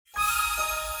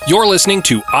You're listening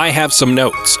to I Have Some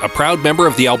Notes, a proud member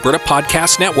of the Alberta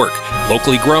Podcast Network,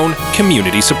 locally grown,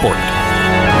 community supported.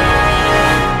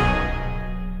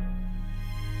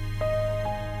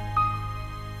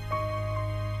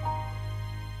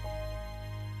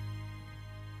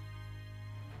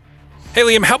 Hey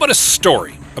Liam, how about a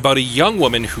story about a young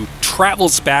woman who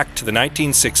travels back to the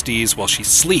 1960s while she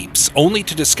sleeps, only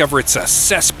to discover it's a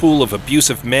cesspool of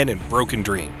abusive men and broken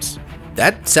dreams?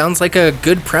 That sounds like a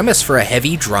good premise for a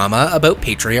heavy drama about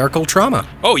patriarchal trauma.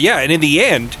 Oh yeah, and in the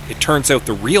end, it turns out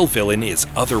the real villain is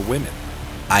other women.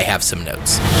 I have some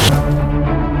notes.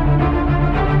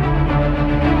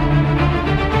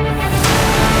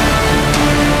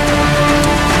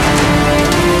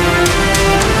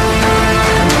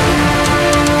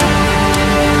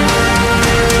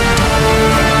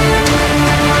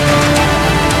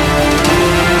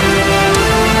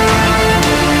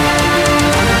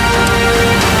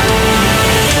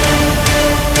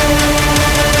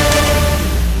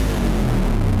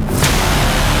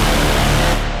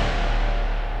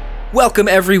 Welcome,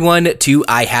 everyone, to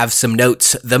I Have Some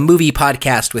Notes, the movie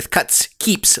podcast with cuts,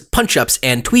 keeps, punch-ups,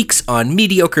 and tweaks on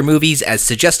mediocre movies as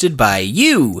suggested by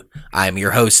you. I'm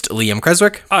your host, Liam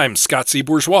Creswick. I'm Scott C.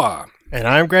 Bourgeois. And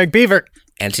I'm Greg Beaver.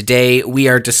 And today we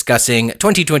are discussing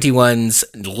 2021's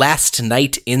Last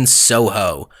Night in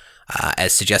Soho,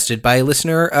 as suggested by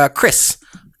listener Chris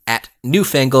at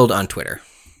Newfangled on Twitter.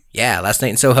 Yeah, Last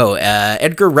Night in Soho.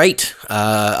 Edgar Wright,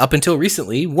 up until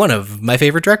recently, one of my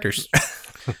favorite directors.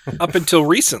 Up until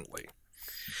recently.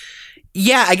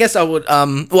 Yeah, I guess I would.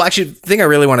 Well, actually, the thing I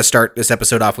really want to start this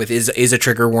episode off with is a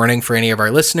trigger warning for any of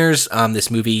our listeners. This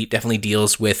movie definitely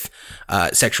deals with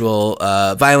sexual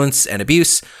violence and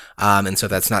abuse, and so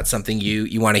that's not something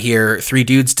you want to hear three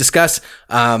dudes discuss.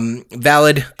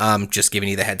 Valid. Just giving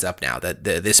you the heads up now that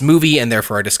this movie and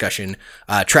therefore our discussion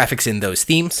traffics in those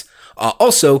themes.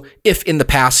 Also, if in the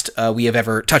past we have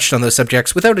ever touched on those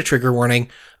subjects without a trigger warning,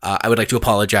 I would like to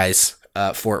apologize.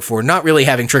 For not really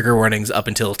having trigger warnings up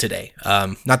until today.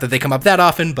 Not that they come up that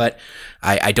often, but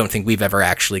I don't think we've ever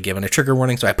actually given a trigger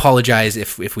warning, so I apologize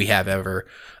if we have ever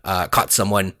caught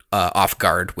someone off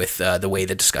guard with the way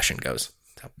the discussion goes.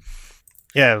 So.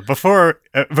 Yeah, before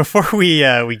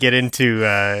we get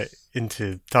into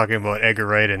talking about Edgar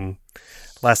Wright and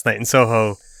Last Night in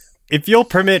Soho, if you'll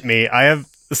permit me, I have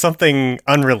something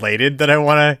unrelated that I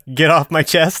want to get off my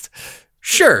chest.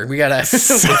 Sure, we gotta.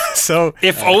 So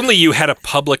if only you had a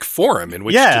public forum in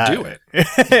which to do it.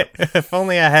 If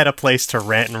only I had a place to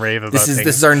rant and rave about things.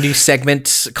 This is our new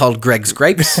segment called Greg's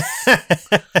Gripes.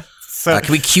 So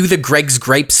can we cue the Greg's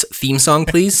Gripes theme song,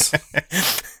 please?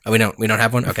 Oh, we don't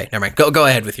have one. Okay, never mind. Go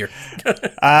ahead with your.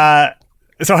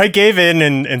 So I gave in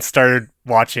and started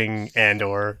watching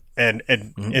Andor, and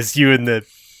as you and the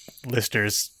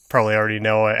listeners probably already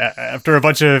know, after a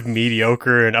bunch of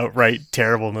mediocre and outright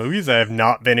terrible movies, I have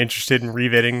not been interested in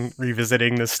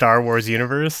revisiting the Star Wars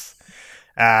universe.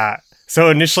 So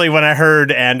initially when I heard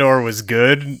Andor was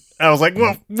good, I was like,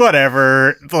 well,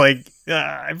 whatever. Like,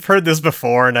 I've heard this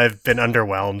before and I've been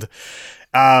underwhelmed.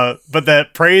 But the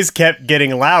praise kept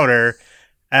getting louder.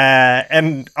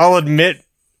 And I'll admit,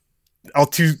 I'll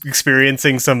too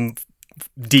experiencing some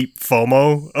deep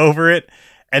FOMO over it.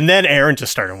 And then Aaron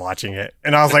just started watching it,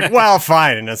 and I was like, "Well,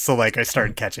 fine." And so, I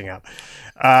started catching up.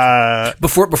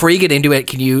 Before you get into it,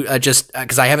 can you just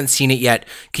because I haven't seen it yet,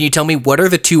 can you tell me what are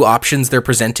the two options they're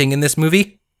presenting in this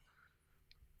movie?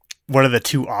 What are the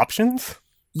two options?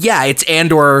 Yeah, it's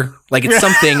and/or it's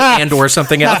something and or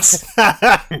something else.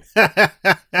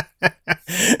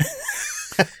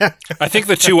 I think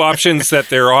the two options that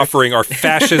they're offering are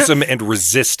fascism and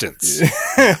resistance.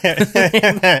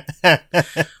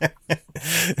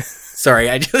 Sorry,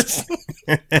 I just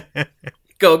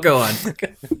go on.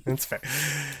 That's fair.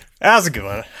 That was a good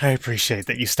one. I appreciate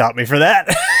that you stopped me for that.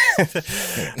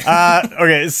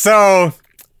 Okay, so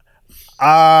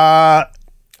I'm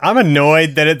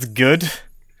annoyed that it's good.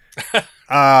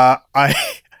 I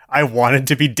wanted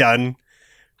to be done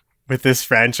with this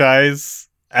franchise.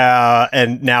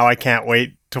 And now I can't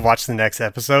wait to watch the next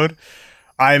episode.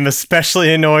 I'm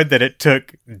especially annoyed that it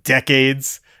took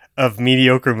decades of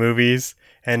mediocre movies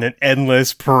and an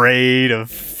endless parade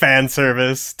of fan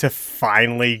service to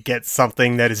finally get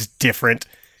something that is different,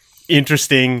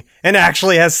 interesting, and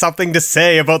actually has something to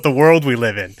say about the world we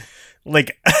live in.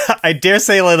 I dare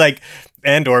say,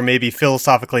 Andor may be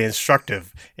philosophically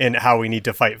instructive in how we need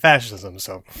to fight fascism.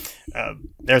 So,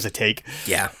 there's a take.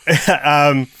 Yeah.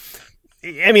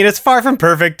 I mean, it's far from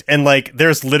perfect, and like,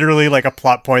 there's literally like a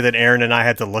plot point that Aaron and I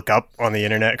had to look up on the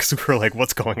internet because we were like,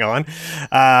 "What's going on?"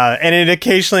 And it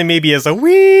occasionally maybe is a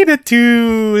wee bit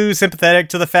too sympathetic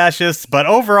to the fascists, but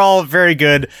overall, very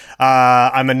good.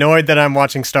 I'm annoyed that I'm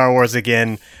watching Star Wars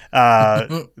again.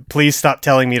 Please stop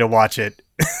telling me to watch it.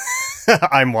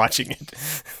 I'm watching it.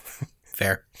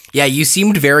 Fair. Yeah, you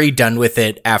seemed very done with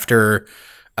it after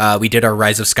we did our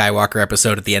Rise of Skywalker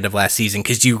episode at the end of last season,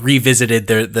 because you revisited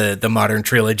the modern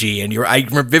trilogy, and I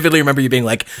vividly remember you being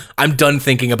like, "I'm done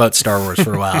thinking about Star Wars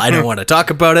for a while. I don't want to talk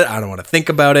about it. I don't want to think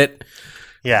about it."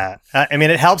 Yeah, I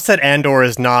mean, it helps that Andor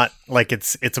is not like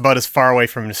it's about as far away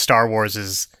from Star Wars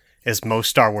as most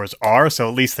Star Wars are. So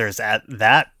at least there's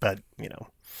that. But you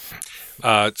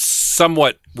know,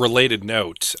 somewhat related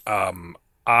note.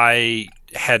 I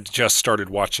had just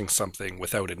started watching something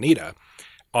without Anita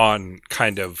on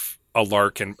kind of a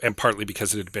lark, and partly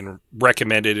because it had been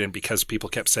recommended and because people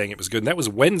kept saying it was good. And that was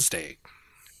Wednesday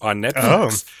on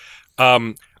Netflix.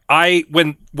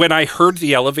 When I heard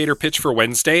the elevator pitch for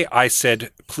Wednesday, I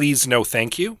said, "Please, no,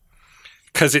 thank you,"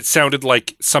 because it sounded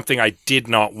like something I did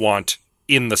not want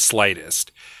in the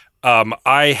slightest.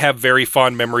 I have very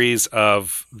fond memories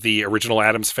of the original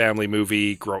Addams Family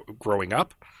movie growing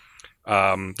up,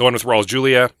 the one with Raul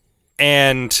Julia,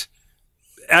 and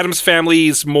Addams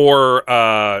Family's more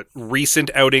recent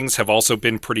outings have also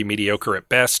been pretty mediocre at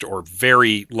best, or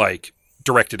very like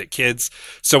directed at kids.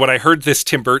 So when I heard this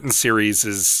Tim Burton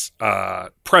series'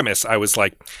 premise, I was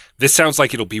like, this sounds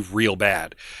like it'll be real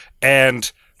bad.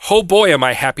 And oh boy, am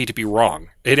I happy to be wrong.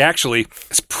 It actually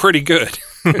is pretty good.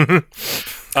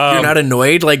 You're not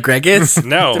annoyed like Greg is?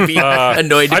 No.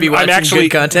 Annoyed to be watching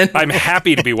good content? I'm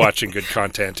happy to be watching good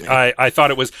content. I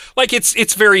thought it was, like,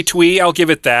 it's very twee, I'll give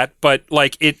it that, but,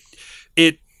 like, it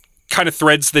kind of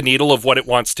threads the needle of what it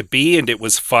wants to be, and it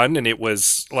was fun, and it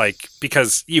was, like,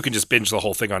 because you can just binge the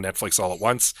whole thing on Netflix all at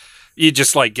once. You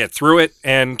just, like, get through it,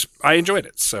 and I enjoyed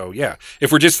it. So, yeah. If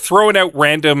we're just throwing out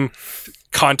random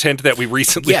content that we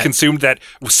recently consumed that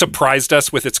surprised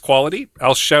us with its quality,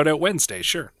 I'll shout out Wednesday,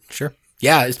 sure. Sure.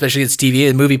 Yeah, especially it's TV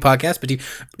and movie podcast, but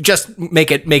just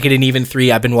make it an even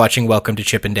 3. I've been watching Welcome to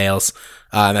Chippendales.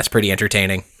 That's pretty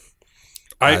entertaining.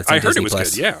 I heard it was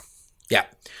good, yeah. Yeah.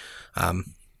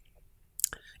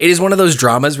 It is one of those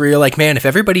dramas where you're like, man, if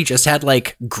everybody just had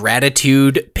like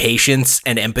gratitude, patience,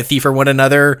 and empathy for one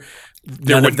another,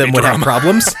 none of them would have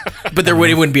problems. But it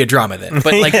wouldn't be a drama then.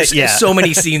 But like, so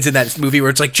many scenes in that movie where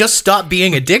it's like, just stop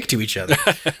being a dick to each other.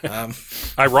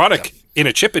 Ironic in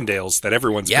a Chippendales that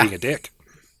everyone's being a dick.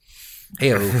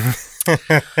 Hey-o.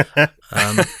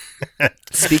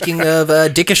 Speaking of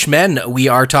dickish men, we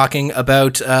are talking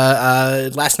about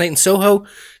Last Night in Soho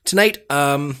tonight.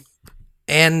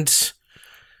 And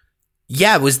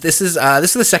yeah, this is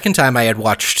the second time I had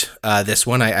watched this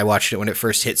one. I watched it when it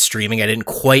first hit streaming. I didn't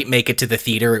quite make it to the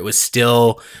theater. It was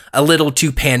still a little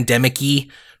too pandemic-y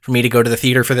for me to go to the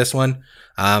theater for this one.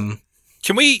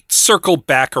 Can we circle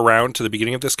back around to the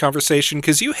beginning of this conversation?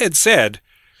 Because you had said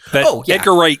that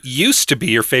Edgar Wright used to be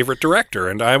your favorite director,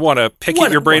 and I want to pick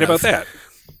at your brain about that.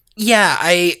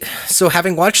 Yeah, so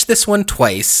having watched this one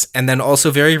twice, and then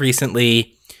also very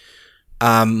recently,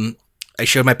 I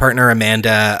showed my partner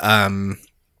Amanda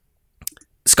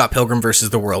Scott Pilgrim versus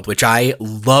the World, which I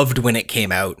loved when it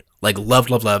came out. Like,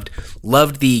 loved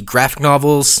the graphic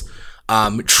novels.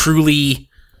 Truly,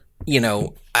 you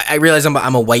know, I realize I'm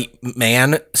a white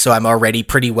man, so I'm already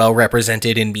pretty well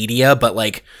represented in media, but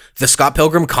like the Scott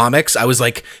Pilgrim comics, I was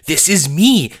like, this is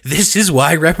me. This is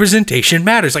why representation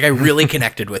matters. Like, I really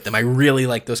connected with them. I really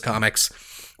liked those comics,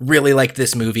 really liked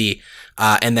this movie.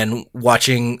 And then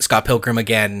watching Scott Pilgrim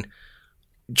again,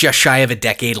 just shy of a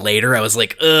decade later, I was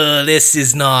like, this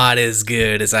is not as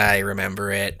good as I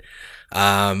remember it.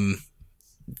 And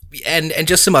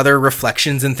just some other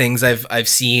reflections and things I've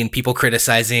seen people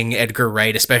criticizing Edgar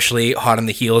Wright, especially hot on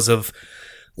the heels of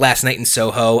Last Night in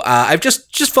Soho. I've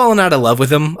just fallen out of love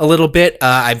with him a little bit.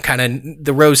 I'm kind of,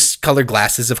 the rose-colored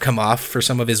glasses have come off for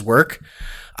some of his work.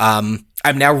 I'm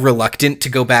now reluctant to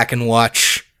go back and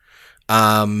watch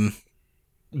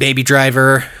Baby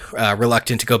Driver.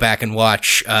 Reluctant to go back and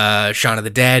watch Shaun of the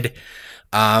Dead.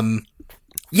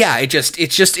 Yeah,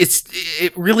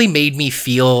 it really made me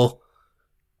feel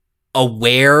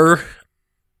aware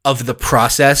of the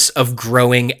process of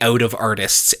growing out of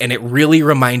artists, and it really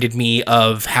reminded me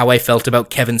of how I felt about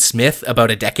Kevin Smith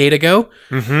about a decade ago,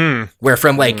 where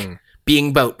from like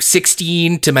being about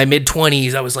 16 to my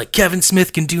mid-20s, I was like, Kevin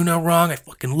Smith can do no wrong. I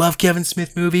fucking love Kevin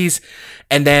Smith movies.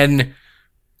 And then,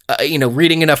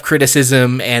 reading enough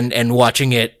criticism and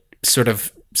watching it, sort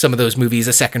of some of those movies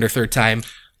a second or third time,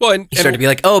 well, and you start to be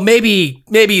like, oh, maybe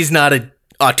he's not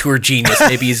auteur genius.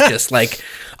 Maybe he's just like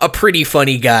a pretty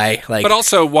funny guy. Like, but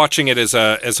also watching it as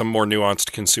a more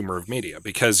nuanced consumer of media,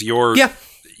 because you're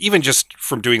even just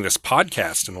from doing this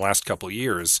podcast in the last couple of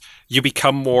years, you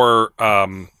become more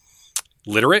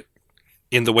literate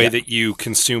in the way that you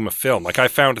consume a film. Like I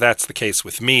found that's the case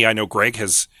with me. I know Greg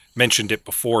has mentioned it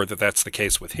before that that's the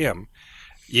case with him.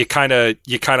 You kind of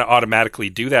automatically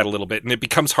do that a little bit, and it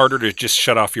becomes harder to just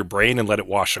shut off your brain and let it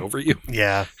wash over you.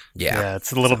 Yeah.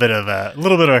 It's a little bit of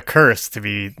a curse to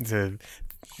be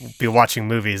watching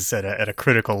movies at a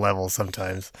critical level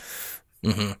sometimes.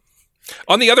 Mm-hmm.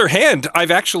 On the other hand,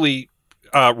 I've actually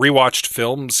rewatched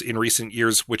films in recent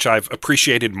years which I've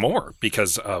appreciated more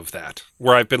because of that,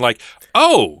 where I've been like,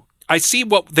 oh, I see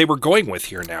what they were going with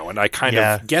here now, and I kind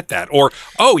of get that. Or,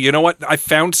 oh, you know what? I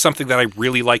found something that I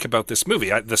really like about this movie.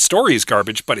 The story is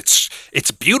garbage, but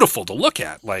it's beautiful to look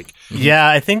at. Like, yeah,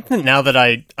 I think that now that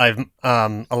I'm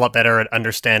a lot better at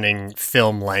understanding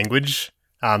film language,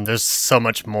 there's so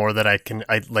much more that I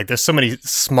like. There's so many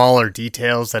smaller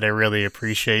details that I really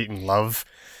appreciate and love.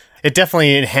 It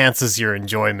definitely enhances your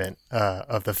enjoyment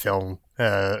of the film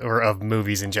or of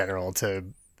movies in general to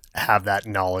have that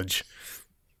knowledge.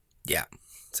 Yeah.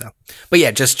 So, but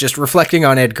yeah, just reflecting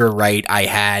on Edgar Wright, I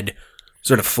had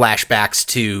sort of flashbacks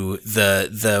to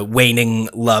the waning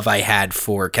love I had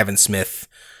for Kevin Smith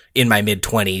in my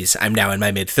mid-20s. I'm now in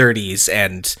my mid-30s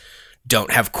and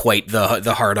don't have quite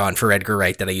the hard-on for Edgar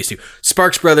Wright that I used to.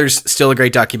 Sparks Brothers, still a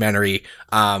great documentary,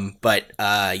 but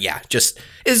it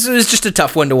was just a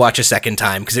tough one to watch a second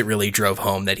time because it really drove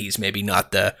home that he's maybe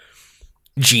not the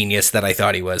genius that I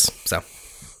thought he was. So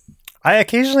I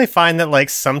occasionally find that like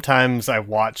sometimes I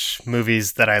watch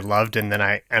movies that I loved and then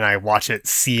I watch it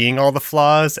seeing all the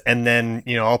flaws, and then,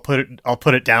 you know, I'll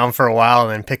put it down for a while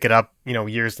and then pick it up, you know,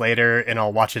 years later, and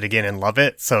I'll watch it again and love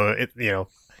it. So it, you know,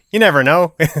 you never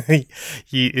know.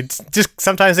 It's just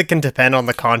sometimes it can depend on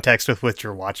the context with which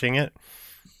you're watching it.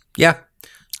 Yeah.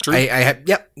 True. I have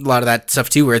a lot of that stuff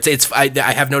too, where I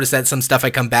have noticed that some stuff I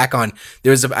come back on.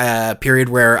 There was a period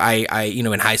where I you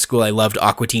know, in high school I loved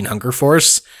Aqua Teen Hunger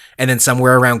Force, and then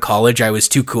somewhere around college I was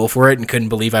too cool for it and couldn't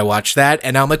believe I watched that,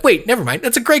 and now I'm like, wait, never mind,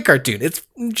 that's a great cartoon, it's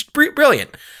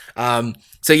brilliant.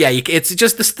 So yeah, it's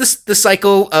just the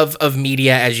cycle of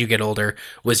media as you get older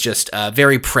was just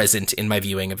very present in my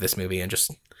viewing of this movie, and just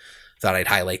thought I'd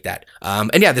highlight that.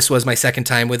 And yeah, this was my second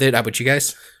time with it. How about you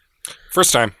guys?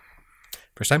 First time.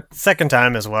 First time? Second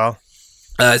time as well.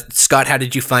 Scott, how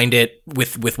did you find it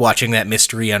with watching that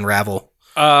mystery unravel?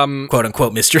 Quote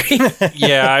unquote mystery.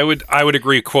 Yeah, I would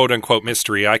agree, quote unquote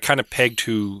mystery. I kind of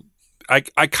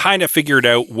I kind of figured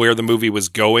out where the movie was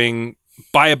going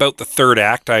by about the third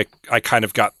act. I kind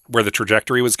of got where the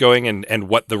trajectory was going and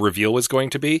what the reveal was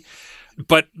going to be.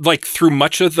 But like through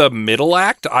much of the middle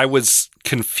act, I was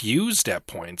confused at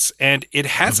points, and it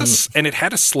had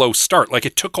a slow start. Like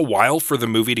it took a while for the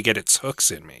movie to get its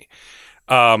hooks in me.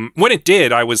 When it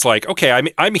did, I was like, okay,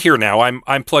 I'm here now.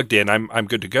 I'm plugged in. I'm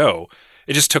good to go.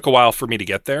 It just took a while for me to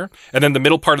get there. And then the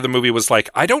middle part of the movie was like,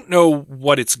 I don't know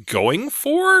what it's going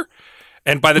for.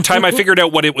 And by the time I figured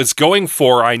out what it was going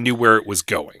for, I knew where it was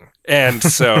going. And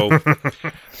so,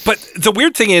 but the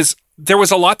weird thing is, there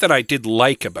was a lot that I did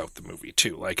like about the movie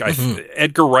too. Like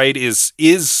Edgar Wright is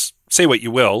say what you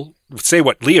will, say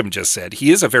what Liam just said. He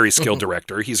is a very skilled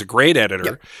director. He's a great editor.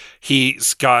 Yep.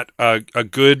 He's got a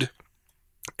good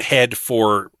head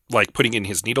for like putting in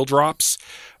his needle drops.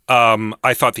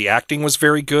 I thought the acting was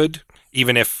very good,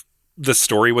 even if the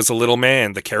story was a little meh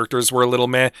and the characters were a little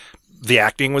meh. The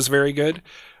acting was very good.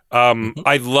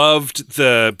 I loved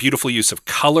the beautiful use of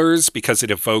colors because it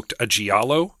evoked a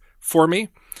giallo for me.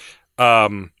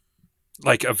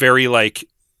 Like a very like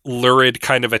lurid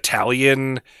kind of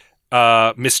Italian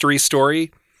mystery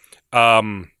story.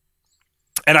 And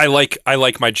I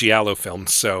like my giallo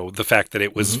films, so the fact that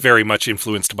it was very much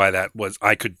influenced by that was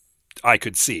I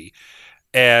could see.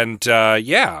 And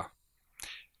yeah.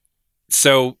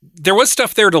 So there was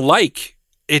stuff there to like.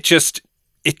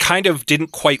 It kind of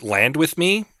didn't quite land with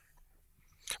me.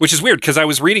 Which is weird because I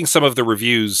was reading some of the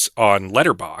reviews on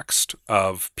Letterboxd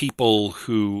of people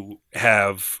who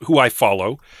I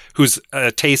follow, whose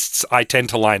tastes I tend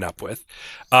to line up with,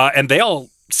 and they all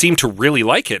seem to really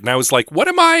like it. And I was like, "What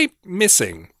am I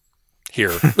missing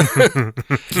here?"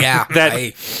 Yeah,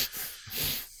 I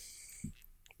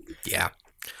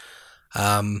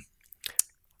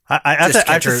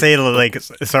have to say, like,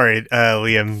 sorry,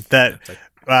 Liam, that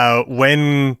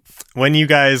when you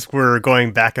guys were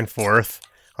going back and forth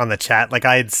on the chat, like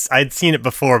I'd seen it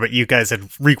before, but you guys had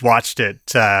rewatched it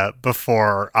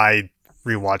before I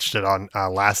rewatched it on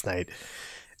last night,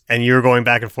 and you were going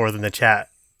back and forth in the chat.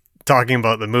 talking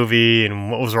about the movie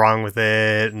and what was wrong with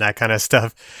it and that kind of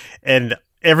stuff. And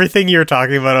everything you were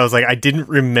talking about, I was like, I didn't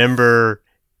remember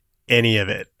any of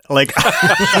it. Like,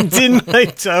 I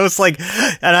didn't. I was like,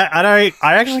 and I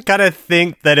actually kind of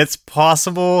think that it's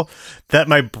possible that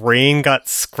my brain got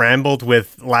scrambled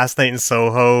with Last Night in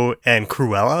Soho and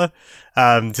Cruella,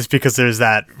 just because there's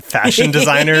that fashion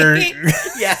designer,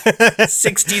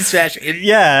 60s fashion.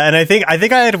 Yeah, and I think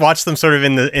I had watched them sort of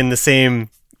in the same.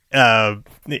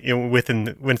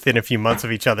 Within a few months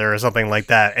of each other or something like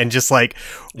that, and just like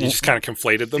you just kind of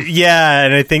conflated them. Yeah,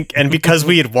 and I think, and because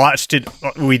we had watched it,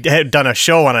 we had done a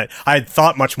show on it, I had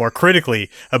thought much more critically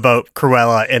about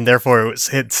Cruella, and therefore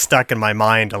it stuck in my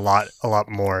mind a lot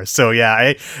more. So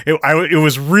yeah, it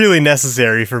was really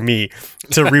necessary for me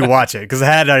to rewatch it, because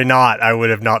had I not, I would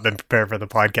have not been prepared for the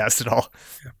podcast at all.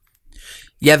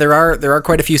 Yeah, there are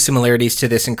quite a few similarities to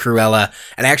this in Cruella.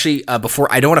 And actually, before,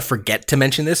 I don't want to forget to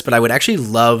mention this, but I would actually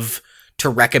love to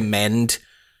recommend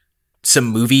some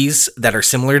movies that are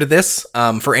similar to this.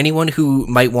 For anyone who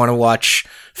might want to watch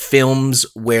films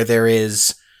where there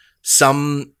is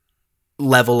some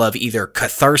level of either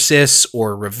catharsis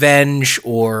or revenge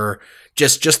or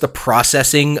just the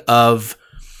processing of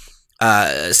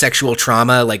sexual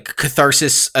trauma, like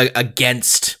catharsis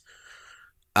against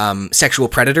sexual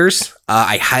predators.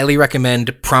 I highly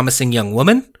recommend Promising Young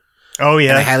Woman. Oh yeah.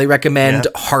 And I highly recommend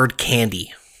Hard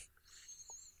Candy.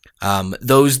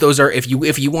 Those are, if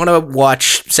you want to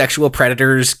watch sexual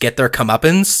predators get their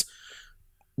comeuppance,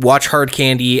 watch Hard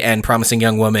Candy and Promising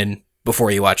Young Woman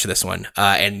before you watch this one,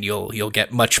 and you'll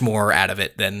get much more out of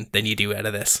it than you do out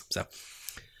of this. So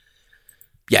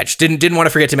yeah, just didn't want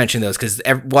to forget to mention those, because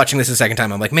watching this a second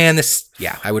time, I'm like, man,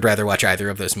 I would rather watch either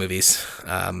of those movies.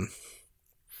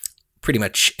 Pretty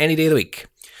much any day of the week.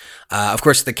 Of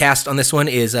course, the cast on this one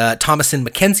is Thomasin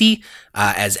McKenzie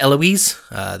as Eloise,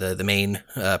 the main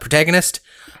protagonist.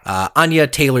 Anya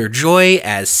Taylor-Joy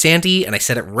as Sandy, and I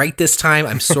said it right this time.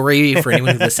 I'm sorry for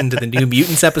anyone who listened to the New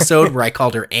Mutants episode where I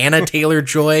called her Anna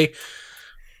Taylor-Joy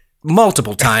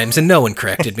multiple times and no one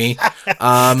corrected me.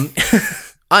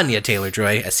 Anya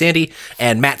Taylor-Joy as Sandy,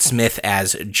 and Matt Smith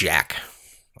as Jack.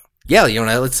 Yeah,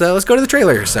 let's go to the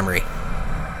trailer summary.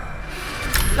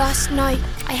 Last night,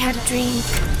 I had a dream.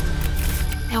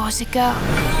 There was a girl.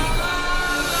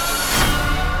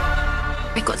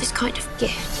 I got this kind of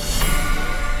gift.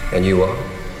 And you are?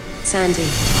 Sandy.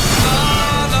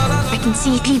 I can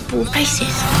see people's faces.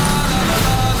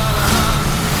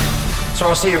 So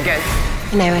I'll see you again.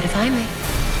 You know where to find me.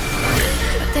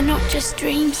 But they're not just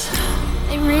dreams.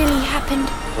 They really happened.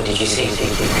 What did you see?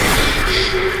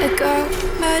 A girl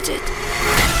murdered.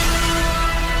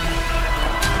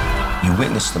 You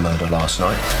witnessed the murder last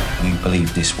night. You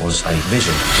believe this was a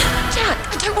vision. Jack,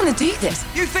 I don't want to do this.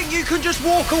 You think you can just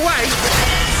walk away?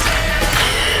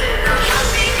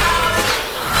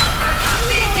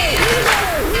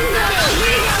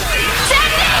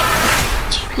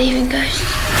 Do you believe in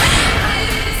ghosts?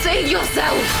 Save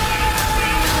yourself.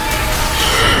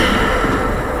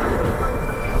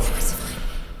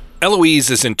 Eloise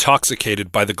is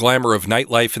intoxicated by the glamour of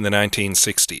nightlife in the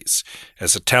 1960s.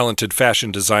 As a talented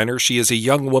fashion designer, she is a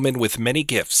young woman with many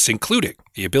gifts, including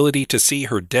the ability to see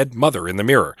her dead mother in the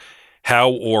mirror.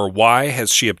 How or why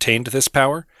has she obtained this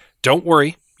power? Don't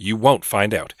worry, you won't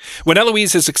find out. When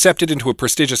Eloise is accepted into a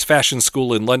prestigious fashion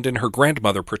school in London, her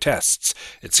grandmother protests.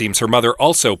 It seems her mother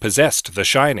also possessed The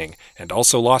Shining and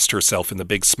also lost herself in the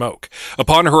Big Smoke.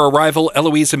 Upon her arrival,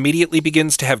 Eloise immediately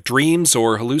begins to have dreams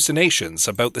or hallucinations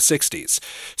about the 60s,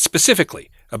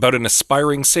 specifically about an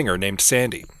aspiring singer named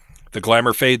Sandy. The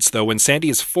glamour fades, though, when Sandy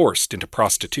is forced into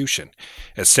prostitution.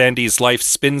 As Sandy's life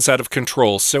spins out of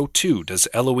control, so too does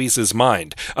Eloise's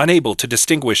mind, unable to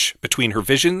distinguish between her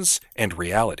visions and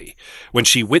reality. When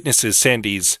she witnesses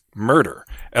Sandy's murder,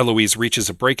 Eloise reaches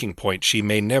a breaking point she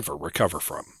may never recover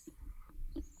from.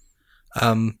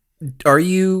 Are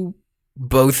you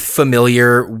both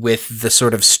familiar with the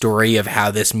sort of story of how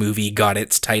this movie got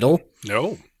its title?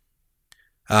 No.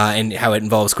 And how it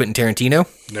involves Quentin Tarantino?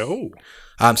 No.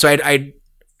 So I'd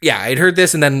heard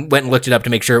this and then went and looked it up to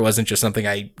make sure it wasn't just something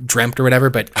I dreamt or whatever.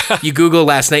 But you Google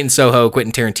Last Night in Soho,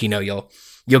 Quentin Tarantino,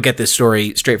 you'll get this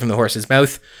story straight from the horse's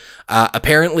mouth.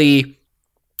 Apparently,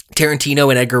 Tarantino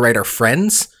and Edgar Wright are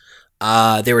friends.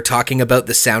 They were talking about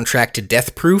the soundtrack to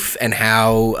Death Proof and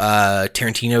how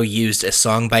Tarantino used a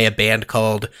song by a band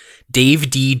called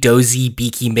Dave D, Dozy,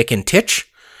 Beaky, Mick, and Titch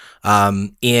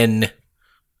in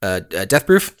Death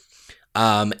Proof.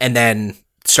 And then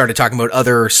started talking about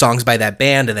other songs by that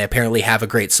band, and they apparently have a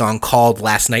great song called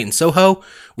Last Night in Soho,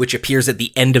 which appears at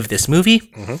the end of this movie.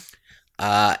 Mm-hmm.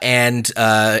 And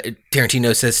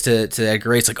Tarantino says to Edgar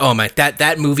Wright, it's like, oh my,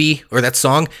 that movie or that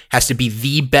song has to be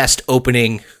the best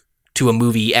opening to a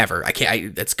movie ever.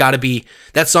 That's got to be,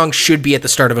 that song should be at the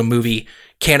start of a movie.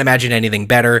 Can't imagine anything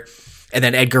better. And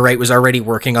then Edgar Wright was already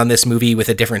working on this movie with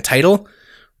a different title.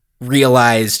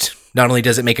 Realized not only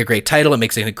does it make a great title, it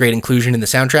makes it a great inclusion in the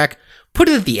soundtrack. Put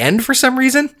it at the end for some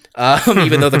reason,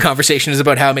 even though the conversation is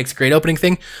about how it makes a great opening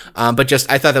thing. But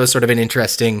just, I thought that was sort of an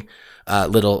interesting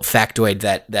little factoid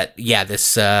that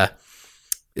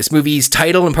this movie's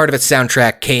title and part of its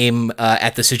soundtrack came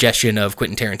at the suggestion of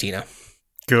Quentin Tarantino.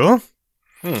 Cool.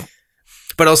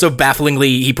 But also,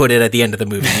 bafflingly, he put it at the end of the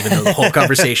movie, even though the whole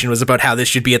conversation was about how this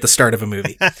should be at the start of a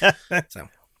movie. So,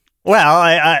 well,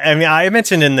 I mean, I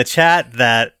mentioned in the chat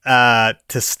that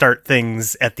to start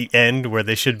things at the end where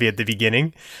they should be at the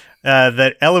beginning,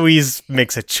 that Eloise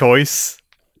makes a choice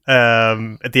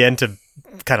at the end to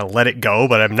kind of let it go,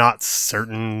 but I'm not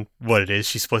certain what it is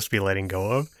she's supposed to be letting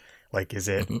go of. Like, is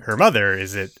it her mother?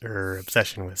 Is it her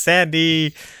obsession with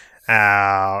Sandy?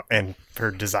 And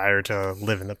her desire to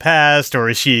live in the past? Or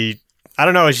is she, I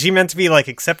don't know, is she meant to be like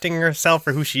accepting herself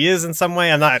for who she is in some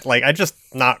way? I'm just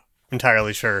not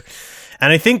entirely sure.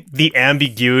 And I think the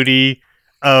ambiguity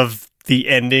of the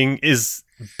ending is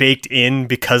baked in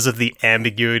because of the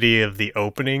ambiguity of the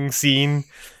opening scene,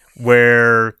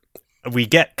 where we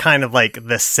get kind of like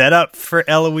the setup for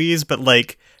Eloise, but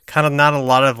like kind of not a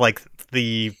lot of like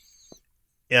the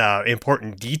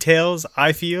important details,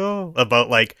 I feel, about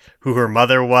like who her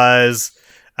mother was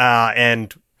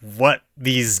and what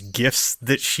these gifts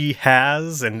that she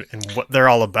has and what they're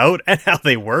all about and how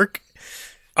they work.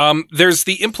 There's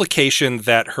the implication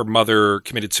that her mother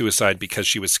committed suicide because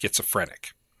she was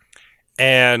schizophrenic,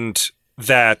 and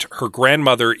that her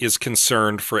grandmother is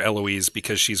concerned for Eloise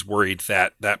because she's worried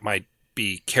that that might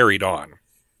be carried on.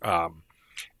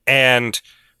 And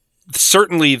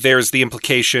certainly there's the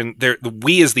implication there,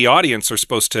 we as the audience are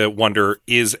supposed to wonder,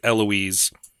 is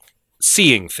Eloise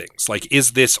seeing things? Like,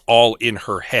 is this all in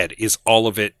her head? Is all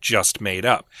of it just made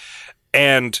up?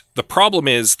 And the problem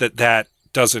is that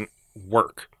doesn't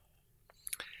work,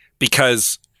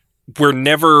 because we're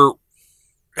never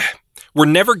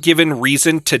given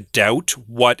reason to doubt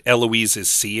what Eloise is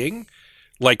seeing,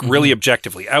 like really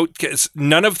objectively.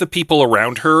 None of the people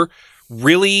around her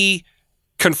really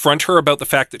confront her about the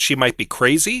fact that she might be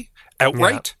crazy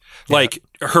outright. Yeah. Like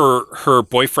her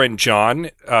boyfriend John,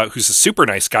 who's a super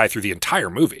nice guy through the entire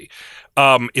movie,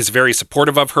 is very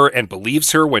supportive of her and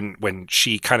believes her when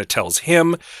she kind of tells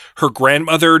him. Her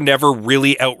grandmother never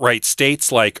really outright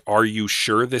states, like, are you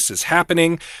sure this is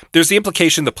happening? There's the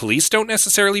implication the police don't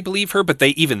necessarily believe her, but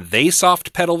they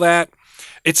soft pedal that.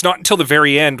 It's not until the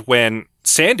very end when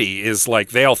Sandy is like,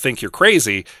 they all think you're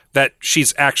crazy, that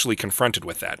she's actually confronted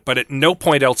with that. But at no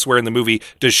point elsewhere in the movie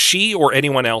does she or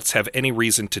anyone else have any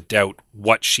reason to doubt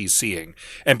what she's seeing.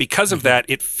 And because of that,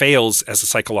 it fails as a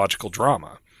psychological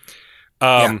drama.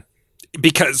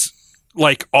 Because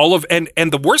like all of, and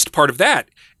the worst part of that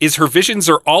is her visions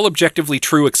are all objectively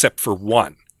true except for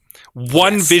one.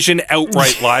 One vision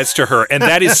outright lies to her, and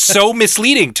that is so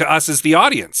misleading to us as the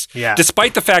audience. Yeah.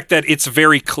 Despite the fact that it's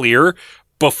very clear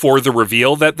before the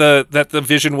reveal that the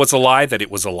vision was a lie, that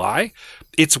it was a lie,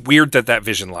 it's weird that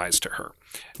vision lies to her.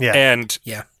 Yeah. And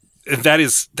that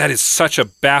is such a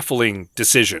baffling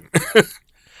decision.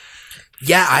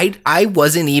 Yeah, I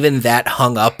wasn't even that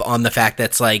hung up on the fact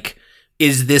that's like,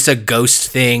 is this a ghost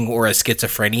thing or a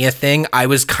schizophrenia thing? I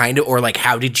was kind of, or like,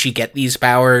 how did she get these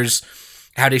powers?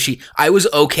 How does she? I was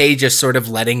okay just sort of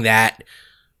letting that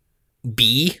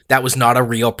be. That was not a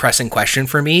real pressing question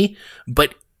for me,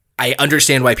 but I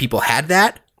understand why people had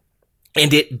that.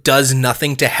 And it does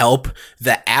nothing to help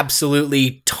the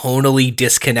absolutely tonally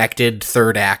disconnected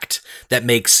third act that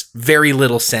makes very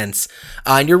little sense.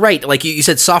 And you're right. Like you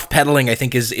said, soft pedaling, I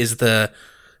think is the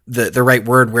right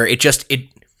word, where it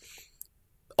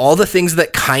all the things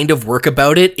that kind of work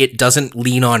about it doesn't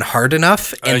lean on hard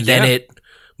enough. And then it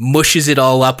mushes it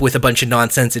all up with a bunch of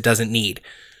nonsense it doesn't need.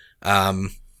 And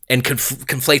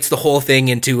conflates the whole thing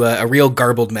into a real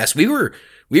garbled mess. We were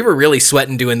really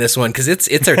sweating doing this one because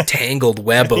it's a tangled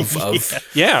web of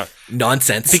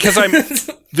nonsense. Because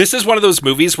this is one of those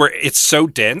movies where it's so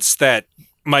dense that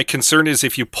my concern is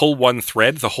if you pull one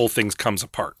thread, the whole thing comes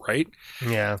apart, right?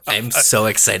 Yeah. I'm so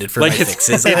excited for my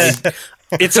fixes.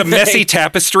 It's a messy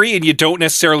tapestry, and you don't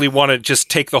necessarily want to just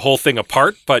take the whole thing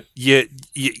apart, but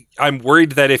I'm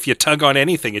worried that if you tug on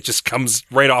anything, it just comes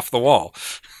right off the wall.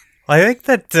 I think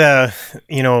that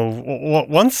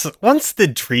once the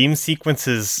dream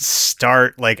sequences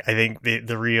start, like I think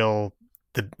the real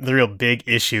big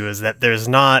issue is that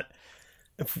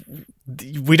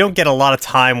we don't get a lot of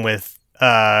time with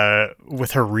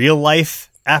with her real life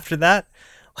after that.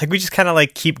 Like we just kind of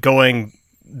like keep going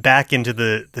back into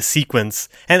the sequence,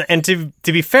 and to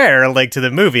be fair, like to the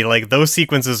movie, like those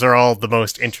sequences are all the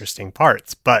most interesting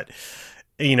parts, but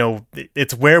you know,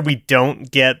 it's where we don't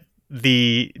get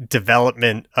the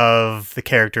development of the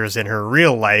characters in her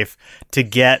real life to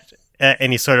get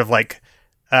any sort of like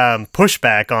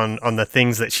pushback on the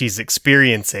things that she's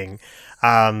experiencing,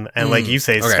 and like you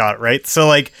say, Scott, right? So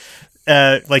like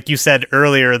you said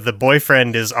earlier, the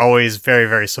boyfriend is always very,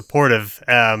 very supportive.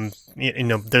 You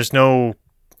know, there's no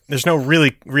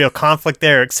really real conflict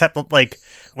there, except like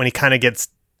when he kind of gets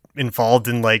involved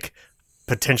in like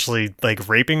potentially like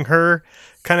raping her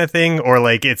kind of thing, or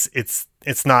like it's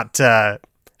not. I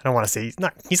don't want to say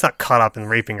he's not caught up in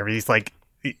raping her. But he's like,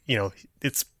 you know,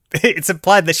 it's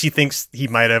implied that she thinks he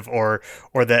might have, or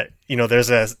that, you know,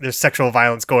 there's sexual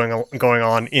violence going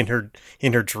on in her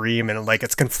dream, and like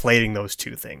it's conflating those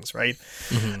two things, right?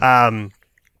 Mm-hmm.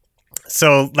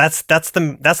 So that's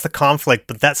the conflict,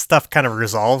 but that stuff kind of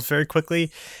resolves very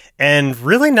quickly, and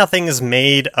really nothing is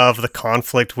made of the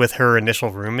conflict with her initial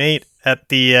roommate at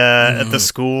the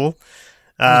school,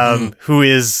 who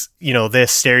is, you know, the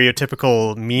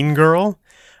stereotypical mean girl.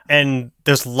 And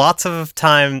there's lots of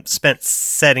time spent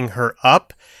setting her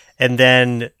up, and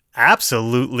then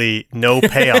absolutely no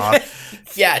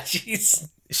payoff. Yeah,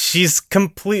 it's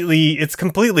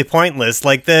completely pointless.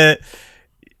 Like the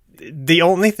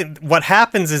only thing, what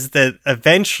happens is that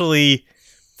eventually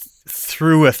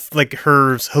through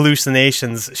her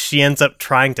hallucinations, she ends up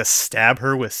trying to stab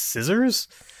her with scissors,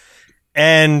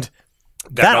 and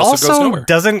that also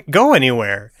doesn't go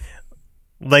anywhere.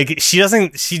 Like she just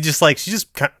and just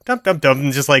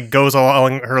like goes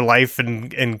along her life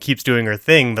and keeps doing her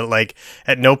thing, but like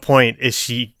at no point does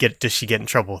she get in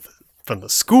trouble from the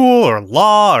school or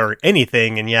law or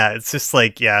anything. And yeah, it's just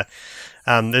like,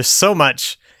 there's so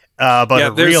much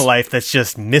about her real life that's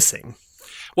just missing.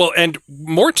 Well, and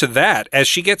more to that, as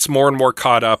she gets more and more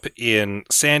caught up in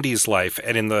Sandy's life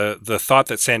and in the thought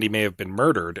that Sandy may have been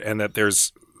murdered, and that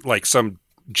there's like some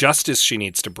justice she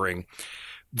needs to bring,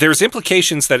 there's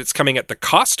implications that it's coming at the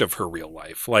cost of her real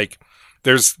life. Like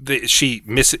she's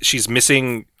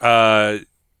missing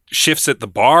shifts at the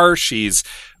bar. She's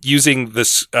using the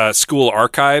school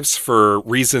archives for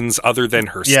reasons other than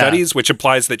her studies, which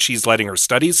implies that she's letting her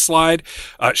studies slide.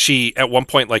 She at one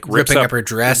point like rips up her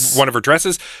dress, one of her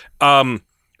dresses.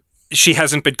 She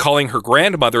hasn't been calling her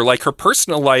grandmother, like her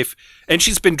personal life, and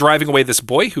she's been driving away this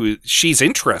boy who she's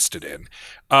interested in.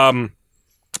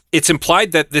 It's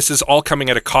implied that this is all coming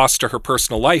at a cost to her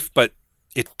personal life, but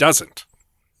it doesn't.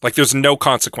 Like there's no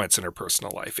consequence in her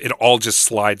personal life. It all just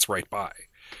slides right by.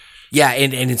 Yeah,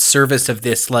 and in service of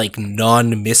this like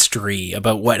non-mystery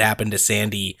about what happened to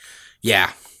Sandy.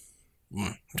 Yeah.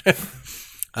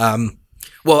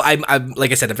 Well, I'm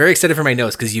like I said, I'm very excited for my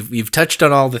notes because you've touched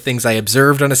on all the things I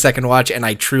observed on a second watch, and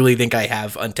I truly think I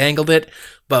have untangled it.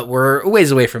 But we're a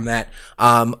ways away from that.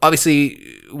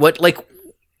 Obviously,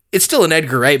 it's still an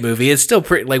Edgar Wright movie. It's still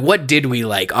pretty, like, what did we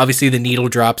like? Obviously, the needle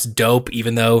drop's dope,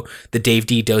 even though the Dave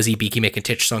D. Dozy, Beaky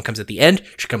McIntitch song comes at the end.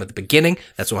 Should come at the beginning.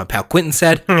 That's what my pal Quentin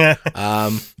said.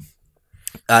 The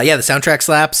soundtrack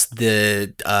slaps.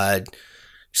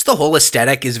 Just the whole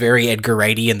aesthetic is very Edgar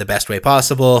Wrighty in the best way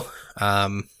possible.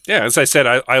 As I said,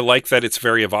 I like that it's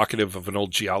very evocative of an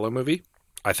old Giallo movie.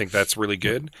 I think that's really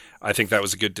good. I think that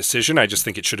was a good decision. I just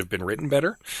think it should have been written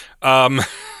better.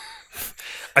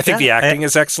 I think the acting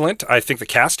is excellent. I think the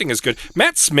casting is good.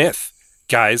 Matt Smith,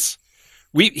 guys,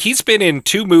 he's been in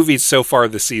 2 movies so far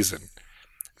this season.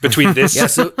 Between this and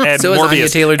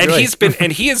Morbius,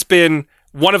 and he has been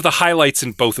one of the highlights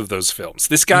in both of those films.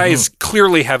 This guy is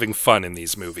clearly having fun in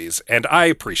these movies, and I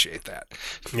appreciate that.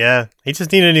 Yeah, he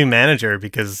just needed a new manager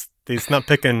because he's not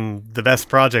picking the best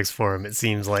projects for him, it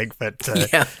seems like. But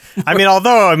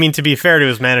I mean, to be fair to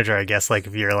his manager, I guess, like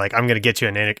if you're like, I'm going to get you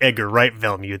an Edgar Wright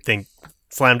film, you'd think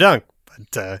slam dunk.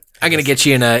 But I'm going to get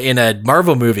you in a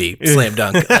Marvel movie, slam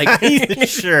dunk. Like,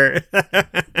 sure.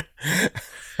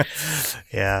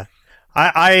 Yeah,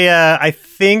 I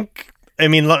think. I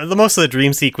mean, most of the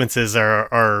dream sequences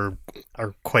are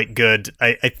quite good.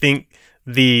 I think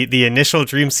the initial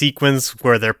dream sequence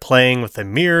where they're playing with the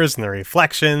mirrors and the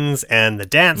reflections and the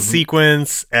dance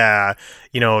sequence,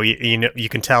 you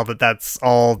can tell that that's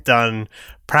all done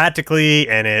practically,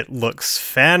 and it looks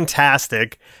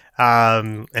fantastic.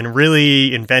 And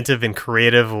really inventive and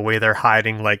creative the way they're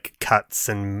hiding like cuts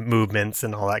and movements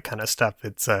and all that kind of stuff.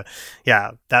 It's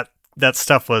that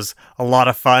stuff was a lot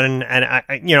of fun, and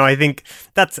I think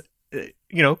that's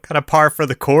kind of par for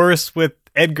the course with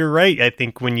Edgar Wright. I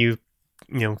think when you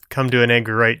come to an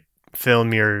Edgar Wright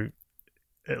film, you're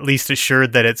at least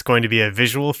assured that it's going to be a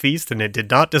visual feast, and it did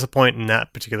not disappoint in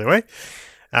that particular way.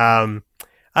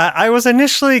 I was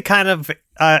initially kind of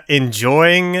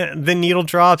enjoying the needle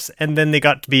drops, and then they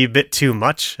got to be a bit too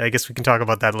much. I guess we can talk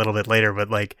about that a little bit later, but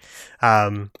like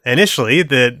initially,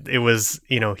 it was,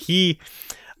 you know, he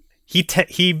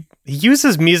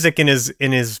uses music in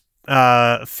his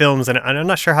films, and I'm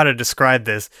not sure how to describe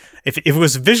this. If it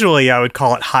was visually, I would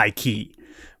call it high key,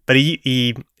 but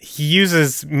he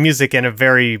uses music in a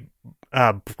very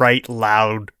bright,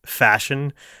 loud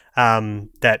fashion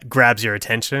that grabs your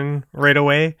attention right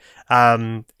away.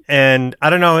 And I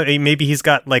don't know, maybe he's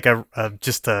got like a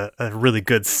really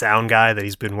good sound guy that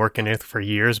he's been working with for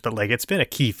years, but like it's been a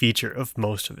key feature of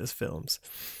most of his films.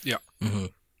 Yeah. Mm-hmm.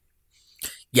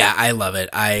 Yeah, I love it.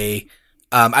 I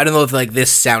don't know if like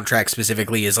this soundtrack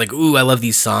specifically is like, ooh, I love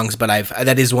these songs, but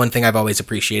that is one thing I've always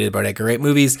appreciated about Edgar Wright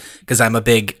movies, because I'm a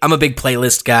big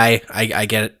playlist guy. I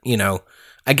get, you know,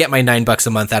 I get my $9 a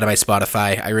month out of my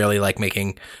Spotify. I really like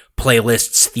making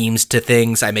playlists, themes to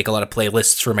things. I make a lot of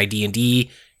playlists for my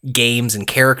D&D games and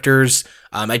characters.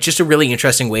 It's just a really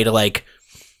interesting way to like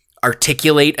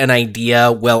articulate an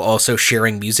idea while also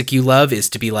sharing music you love, is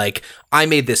to be like, I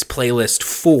made this playlist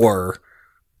for.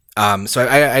 So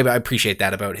I appreciate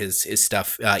that about his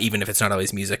stuff, even if it's not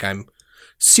always music I'm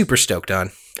super stoked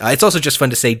on. It's also just fun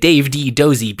to say Dave, D,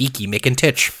 Dozy, Beaky, Mick, and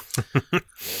Titch.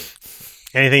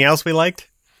 Anything else we liked?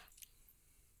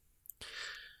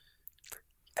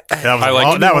 That was I a like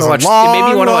long, it. that was a Maybe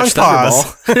long, you want to long watch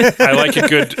pause.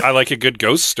 Thunderball. I like a good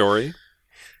ghost story.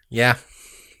 Yeah.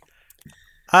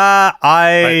 A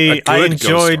I good ghost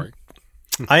story.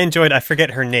 enjoyed. I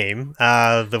forget her name.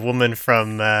 The woman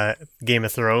from Game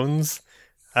of Thrones.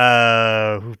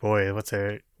 Oh boy, what's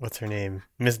her name?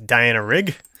 Miss Diana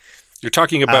Rigg. You're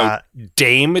talking about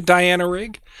Dame Diana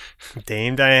Rigg?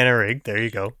 Dame Diana Rigg. There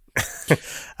you go.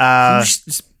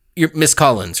 You're Miss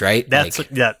Collins, right? That's Like,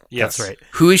 yes. Yes. That's right.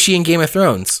 who is she in Game of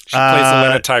Thrones? She plays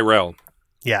Elena Tyrell.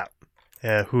 Yeah.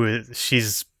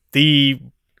 She's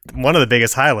one of the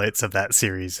biggest highlights of that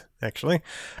series, actually.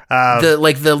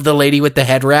 The lady with the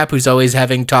head wrap who's always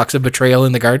having talks of betrayal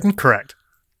in the garden? Correct.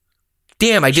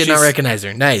 Damn, I did not She's- recognize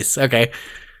her. Nice. Okay.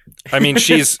 I mean,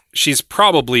 she's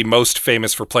probably most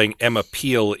famous for playing Emma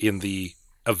Peel in the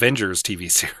Avengers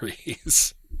TV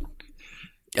series.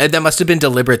 And that must have been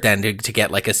deliberate then to get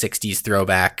like a 60s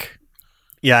throwback.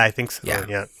 Yeah, I think so.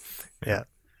 Yeah. Yeah.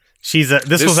 She's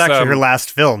this was actually her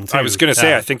last film too. I was going to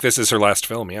say, I think this is her last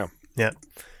film, yeah. Yeah.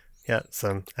 Yeah.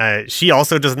 So she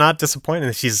also does not disappoint,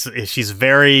 and she's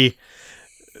very,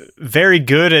 very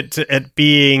good at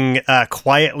being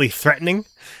quietly threatening.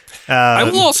 I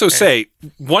will also say,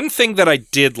 one thing that I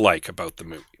did like about the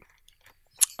movie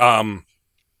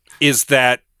is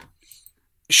that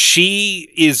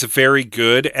she is very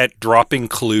good at dropping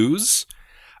clues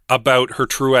about her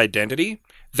true identity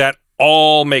that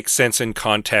all make sense in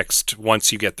context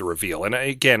once you get the reveal. And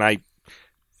again, I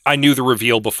knew the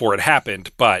reveal before it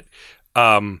happened, but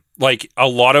like a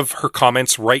lot of her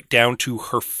comments right down to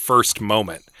her first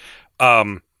moment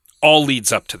all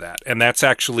leads up to that. And that's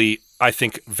actually, I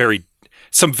think,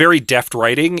 some very deft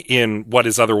writing in what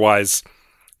is otherwise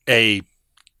a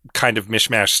kind of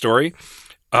mishmash story.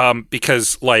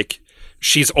 Because like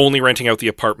she's only renting out the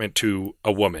apartment to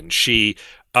a woman. She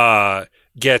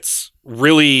gets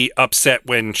really upset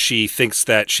when she thinks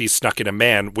that she's snuck in a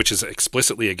man, which is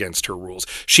explicitly against her rules.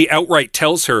 She outright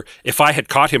tells her, if I had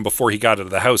caught him before he got out of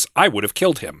the house, I would have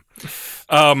killed him.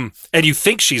 And you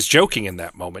think she's joking in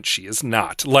that moment. She is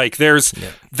not. Like there's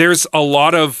a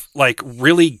lot of like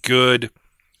really good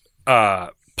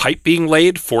pipe being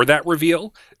laid for that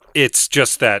reveal. It's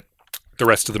just that the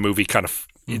rest of the movie kind of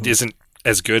it isn't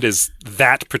as good as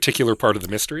that particular part of the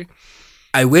mystery.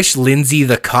 I wish Lindsay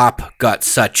the cop got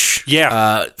such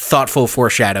thoughtful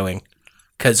foreshadowing.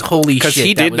 Because holy shit. Because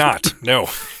he did not. No.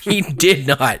 He did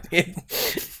not.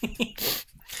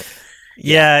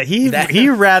 Yeah, he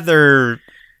rather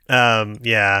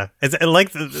it's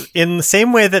like in the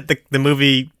same way that the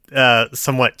movie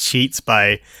somewhat cheats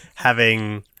by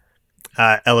having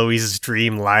Eloise's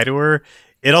dream lie to her.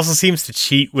 It also seems to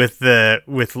cheat with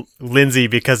Lindsay,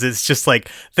 because it's just like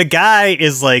the guy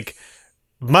is like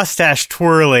mustache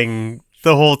twirling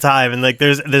the whole time, and like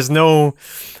there's no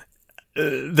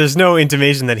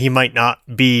intimation that he might not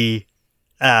be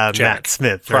Matt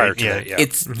Smith prior right? to that.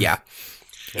 Yeah.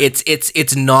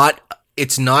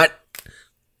 It's not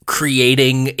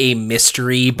creating a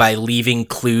mystery by leaving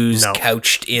clues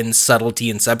couched in subtlety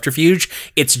and subterfuge.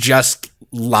 It's just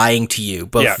lying to you.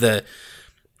 Both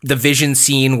the vision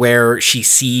scene where she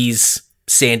sees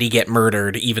Sandy get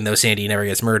murdered, even though Sandy never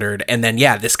gets murdered, and then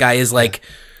this guy is like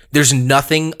There's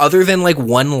nothing other than like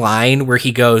one line where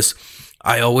he goes,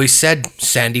 I always said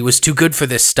Sandy was too good for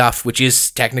this stuff, which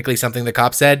is technically something the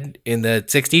cop said in the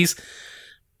 60s.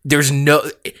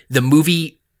 The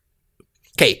movie.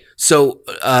 Okay, so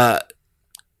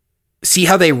See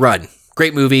How They Run.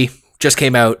 Great movie. Just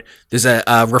came out. There's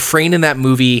a refrain in that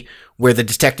movie where the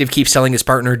detective keeps telling his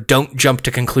partner, don't jump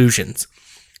to conclusions.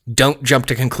 Don't jump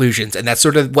to conclusions. And that's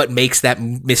sort of what makes that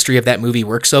mystery of that movie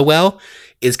work so well,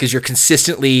 is because you're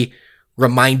consistently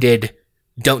reminded,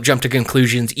 don't jump to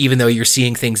conclusions, even though you're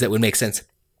seeing things that would make sense.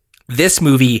 This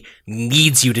movie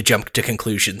needs you to jump to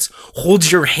conclusions.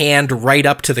 Holds your hand right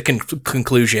up to the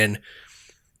conclusion.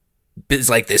 It's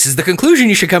like, this is the conclusion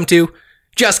you should come to.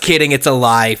 Just kidding, it's a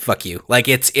lie. Fuck you. Like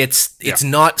it's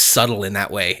not subtle in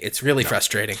that way. It's really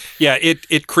frustrating. Yeah,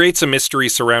 it creates a mystery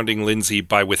surrounding Lindsay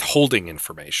by withholding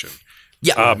information.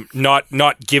 Yeah.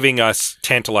 Not giving us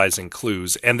tantalizing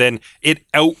clues, and then it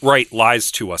outright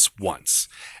lies to us once.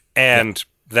 And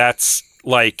that's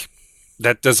like,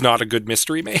 that does not a good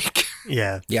mystery make.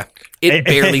 Yeah. Yeah. It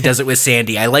barely does it with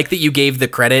Sandy. I like that you gave the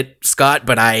credit, Scott,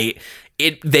 but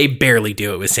they barely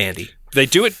do it with Sandy. They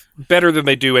do it better than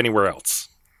they do anywhere else.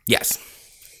 Yes.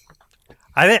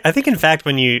 I think in fact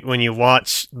when you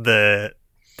watch the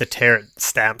Tarrant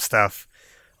Stamp stuff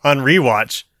on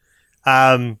rewatch,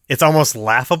 it's almost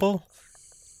laughable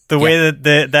the way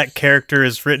that character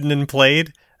is written and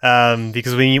played.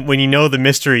 Because when you know the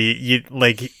mystery,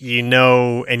 you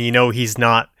know he's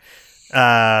not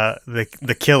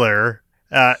the killer.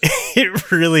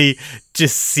 It really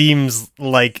just seems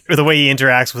like the way he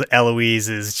interacts with Eloise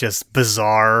is just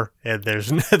bizarre, and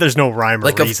there's no rhyme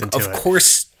or reason to it. Of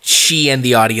course, she and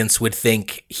the audience would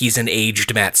think he's an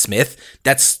aged Matt Smith.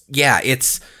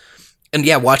 Watching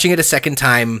it a second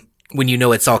time when you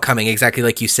know it's all coming, exactly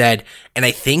like you said, and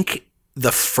I think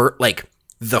the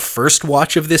first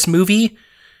watch of this movie,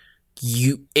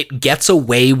 it gets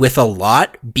away with a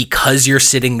lot because you're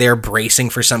sitting there bracing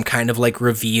for some kind of like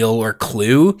reveal or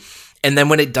clue. And then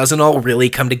when it doesn't all really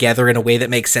come together in a way that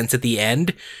makes sense at the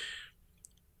end,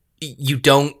 you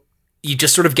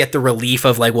just sort of get the relief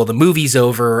of like, well, the movie's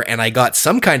over and I got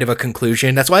some kind of a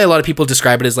conclusion. That's why a lot of people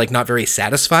describe it as like not very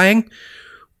satisfying,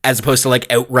 as opposed to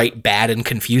like outright bad and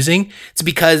confusing. It's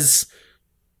because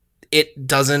it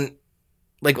doesn't,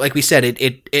 like we said,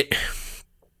 it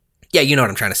yeah, you know what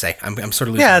I'm trying to say. I'm sort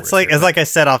of losing it's like I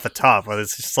said off the top, where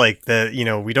it's just like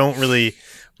we don't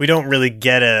really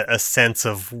get a sense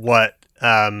of what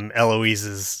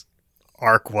Eloise's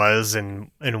arc was and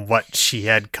what she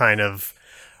had kind of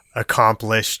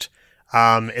accomplished.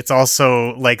 It's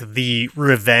also like the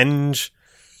revenge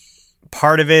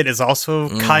part of it is also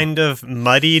kind of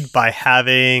muddied by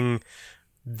having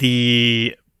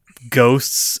the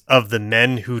ghosts of the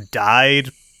men who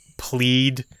died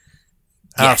plead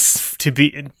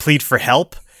plead for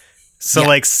help. So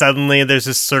like suddenly there's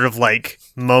this sort of like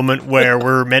moment where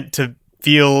we're meant to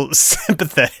feel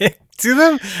sympathetic to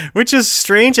them, which is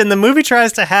strange. And the movie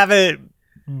tries to have it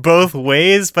both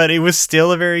ways, but it was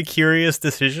still a very curious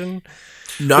decision.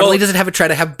 Not only does it try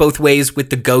to have both ways with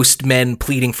the ghost men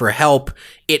pleading for help,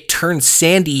 it turns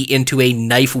Sandy into a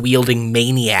knife-wielding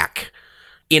maniac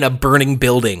in a burning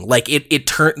building. Like it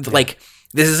turned like,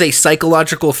 this is a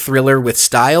psychological thriller with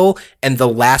style, and the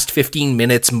last 15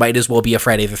 minutes might as well be a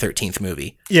Friday the 13th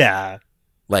movie. Yeah.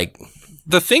 Like,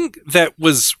 the thing that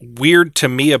was weird to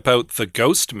me about the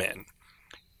Ghost Men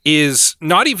is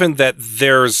not even that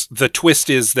the twist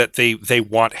is that they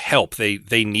want help.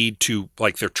 They need to,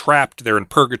 like, they're trapped, they're in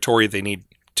purgatory, they need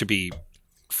to be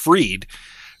freed.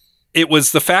 It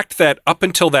was the fact that up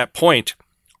until that point,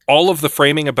 all of the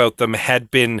framing about them had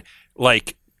been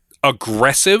like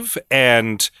aggressive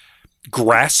and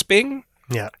grasping,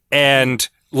 and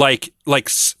like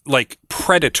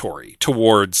predatory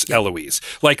towards Eloise.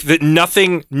 Like that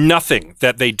nothing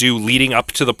that they do leading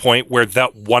up to the point where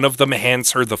that one of them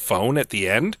hands her the phone at the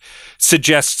end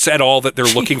suggests at all that they're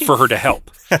looking for her to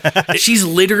help. She's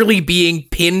literally being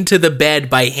pinned to the bed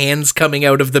by hands coming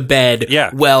out of the bed. Yeah.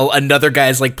 Well, another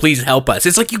guy's like, please help us.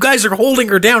 It's like, you guys are holding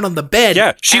her down on the bed.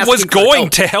 Yeah. She was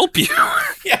going to help you.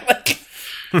 Yeah. Like,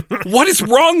 what is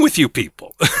wrong with you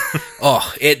people?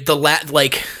 It's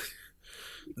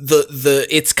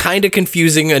kind of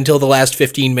confusing until the last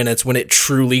 15 minutes when it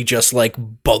truly just like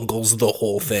bungles the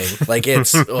whole thing. Like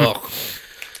it's,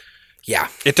 yeah.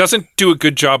 It doesn't do a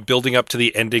good job building up to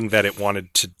the ending that it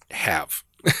wanted to have.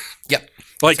 Yep.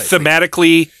 Like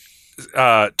thematically,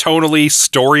 tonally,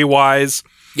 story-wise.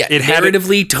 Yeah,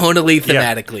 narratively, tonally,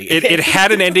 thematically. Yeah, it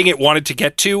had an ending it wanted to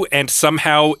get to, and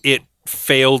somehow it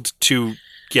failed to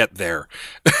get there.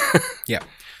 Yeah.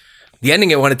 The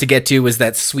ending I wanted to get to was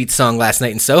that sweet song Last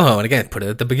Night in Soho. And again, put it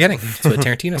at the beginning. That's what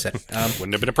Tarantino said.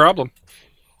 Wouldn't have been a problem.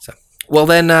 Well,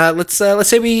 then let's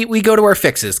say we go to our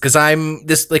fixes, because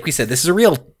like we said, this is a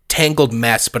real tangled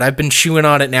mess, but I've been chewing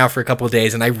on it now for a couple of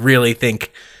days, and I really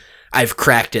think I've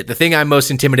cracked it. The thing I'm most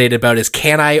intimidated about is,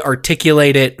 can I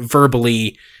articulate it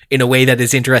verbally in a way that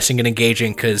is interesting and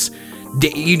engaging, because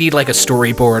you need like a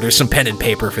storyboard or some pen and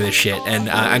paper for this shit, and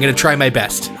I'm going to try my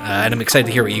best, and I'm excited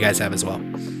to hear what you guys have as well.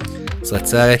 So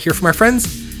let's hear from our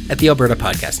friends at the Alberta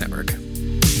Podcast Network.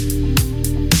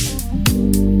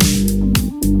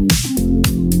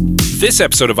 This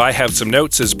episode of I Have Some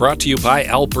Notes is brought to you by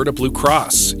Alberta Blue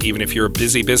Cross. Even if you're a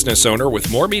busy business owner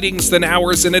with more meetings than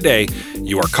hours in a day,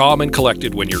 you are calm and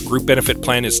collected when your group benefit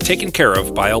plan is taken care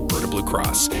of by Alberta Blue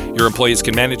Cross. Your employees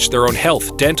can manage their own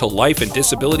health, dental, life, and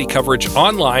disability coverage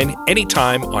online,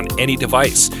 anytime, on any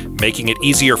device, making it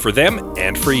easier for them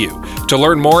and for you. To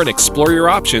learn more and explore your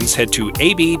options, head to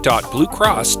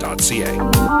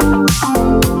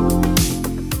ab.bluecross.ca.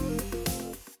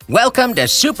 Welcome to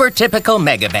Super Typical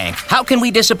Megabank. How can we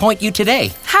disappoint you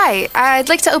today? Hi, I'd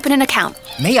like to open an account.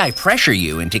 May I pressure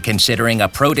you into considering a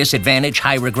pro-disadvantage,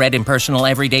 high-regret, impersonal,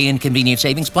 everyday inconvenient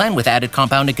savings plan with added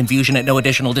compounded confusion at no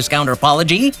additional discount or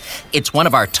apology? It's one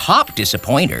of our top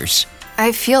disappointers.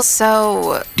 I feel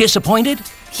so... Disappointed?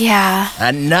 Yeah.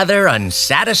 Another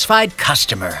unsatisfied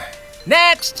customer.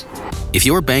 Next! If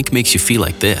your bank makes you feel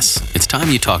like this, it's time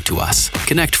you talk to us.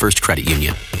 Connect First Credit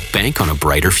Union. Bank on a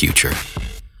brighter future.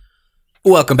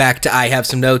 Welcome back to I Have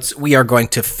Some Notes. We are going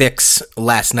to fix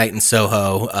Last Night in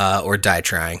Soho, or Die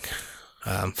Trying.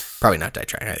 Probably not Die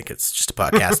Trying. I think it's just a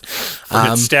podcast. Or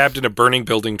get stabbed in a burning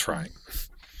building trying.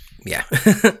 Yeah.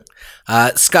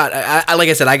 Scott, I like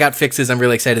I said, I got fixes. I'm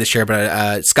really excited to share,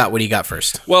 but Scott, what do you got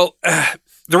first? Well,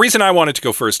 the reason I wanted to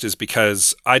go first is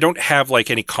because I don't have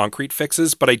like any concrete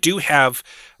fixes, but I do have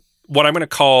what I'm going to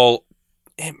call...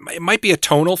 It might be a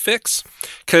tonal fix,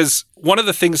 because one of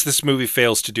the things this movie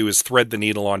fails to do is thread the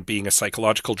needle on being a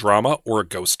psychological drama or a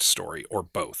ghost story, or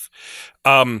both,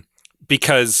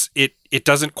 because it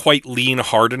doesn't quite lean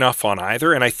hard enough on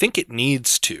either, and I think it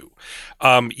needs to.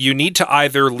 You need to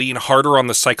either lean harder on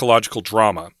the psychological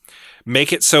drama,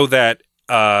 make it so that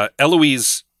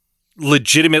Eloise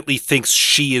legitimately thinks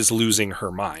she is losing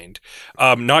her mind.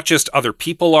 Not just other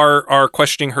people are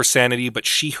questioning her sanity, but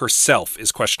she herself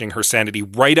is questioning her sanity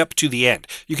right up to the end.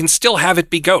 You can still have it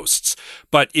be ghosts,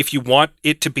 but if you want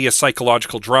it to be a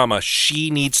psychological drama,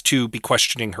 she needs to be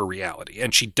questioning her reality,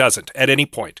 and she doesn't at any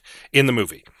point in the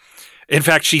movie. In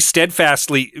fact, she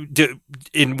steadfastly,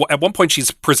 at one point,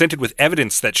 she's presented with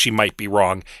evidence that she might be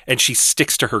wrong, and she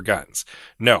sticks to her guns.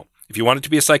 No. If you want it to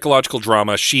be a psychological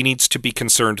drama, she needs to be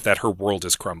concerned that her world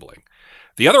is crumbling.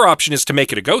 The other option is to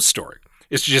make it a ghost story,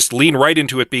 is to just lean right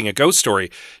into it being a ghost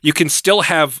story. You can still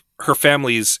have her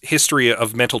family's history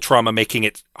of mental trauma making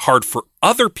it hard for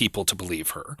other people to believe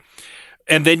her.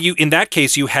 And then in that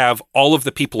case, you have all of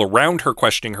the people around her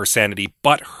questioning her sanity,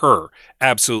 but her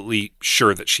absolutely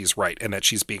sure that she's right and that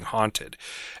she's being haunted.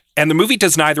 And the movie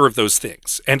does neither of those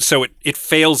things. And so it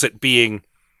fails at being...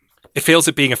 It fails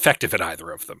at being effective at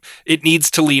either of them. It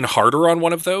needs to lean harder on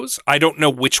one of those. I don't know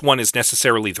which one is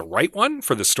necessarily the right one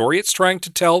for the story it's trying to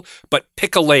tell, but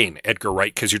pick a lane, Edgar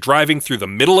Wright, because you're driving through the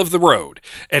middle of the road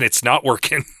and it's not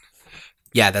working.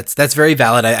 Yeah, that's very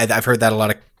valid. I've heard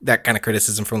that that kind of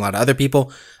criticism from a lot of other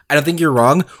people. I don't think you're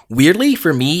wrong. Weirdly,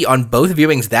 for me, on both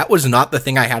viewings, that was not the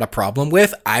thing I had a problem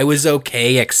with. I was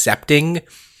okay accepting,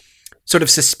 sort of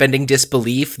suspending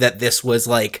disbelief that this was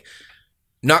like...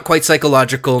 not quite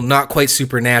psychological, not quite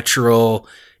supernatural.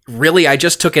 Really, I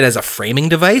just took it as a framing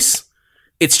device.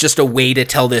 It's just a way to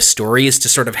tell this story, is to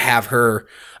sort of have her...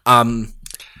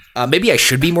 maybe I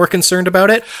should be more concerned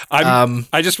about it.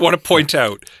 I just want to point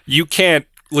out, you can't,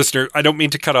 listener, I don't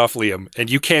mean to cut off Liam, and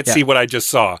you can't see what I just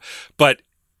saw, but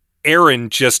Erin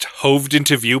just hoved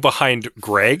into view behind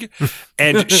Greg,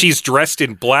 and she's dressed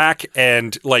in black,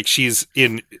 and like she's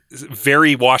in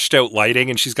very washed out lighting,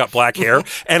 and she's got black hair,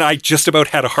 and I just about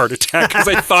had a heart attack because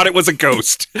I thought it was a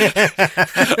ghost.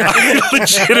 I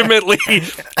legitimately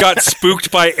got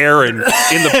spooked by Erin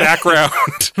in the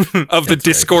background of the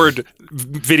Discord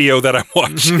video that I'm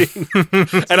watching,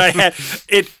 and I had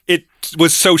it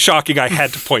was so shocking I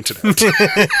had to point it out.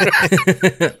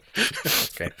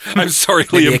 Okay. I'm sorry,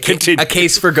 Liam. Continue. A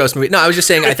case for ghost movie. No, I was just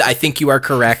saying, I think you are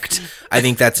correct. I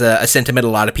think that's a sentiment a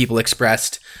lot of people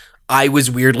expressed. I was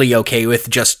weirdly okay with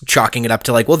just chalking it up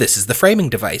to like, well, this is the framing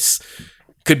device.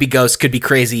 Could be ghost, could be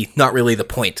crazy, not really the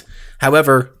point.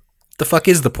 However, the fuck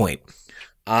is the point?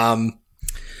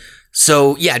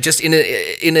 So yeah, just in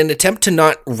an attempt to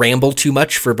not ramble too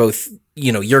much for both,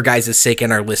 your guys' sake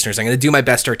and our listeners, I'm going to do my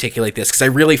best to articulate this because I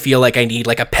really feel like I need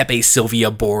like a Pepe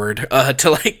Sylvia board to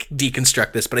like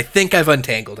deconstruct this, but I think I've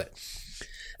untangled it.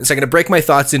 And so I'm going to break my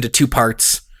thoughts into two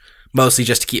parts, mostly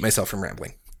just to keep myself from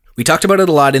rambling. We talked about it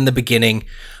a lot in the beginning.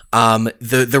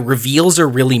 The reveals are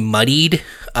really muddied.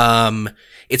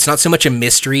 It's not so much a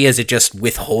mystery as it just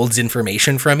withholds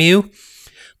information from you.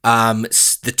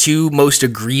 The two most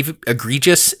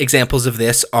egregious examples of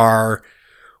this are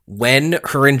when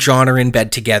her and John are in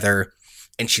bed together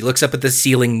and she looks up at the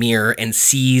ceiling mirror and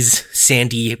sees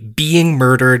Sandy being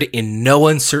murdered in no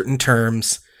uncertain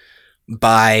terms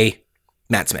by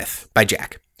Matt Smith, by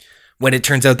Jack. When it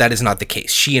turns out that is not the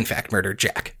case. She, in fact, murdered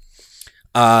Jack.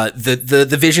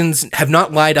 The visions have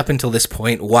not lied up until this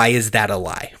point. Why is that a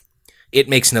lie? It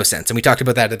makes no sense. And we talked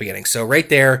about that at the beginning. So right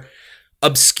there,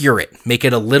 obscure it. Make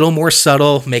it a little more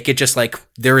subtle. Make it just like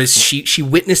she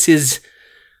witnesses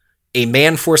a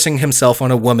man forcing himself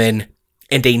on a woman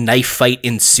and a knife fight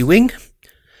ensuing.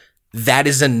 That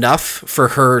is enough for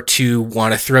her to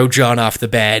want to throw John off the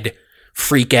bed,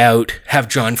 freak out, have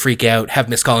John freak out, have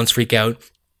Miss Collins freak out.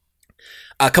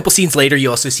 A couple scenes later, you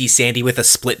also see Sandy with a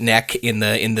split neck in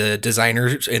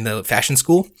the fashion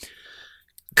school.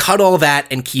 Cut all that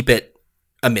and keep it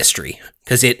a mystery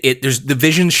because the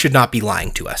visions should not be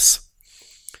lying to us.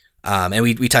 And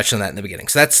we touched on that in the beginning.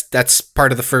 So that's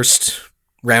part of the first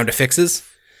round of fixes.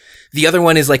 The other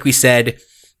one is, like we said,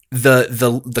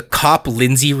 the cop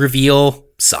Lindsay reveal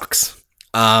sucks.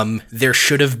 There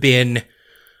should have been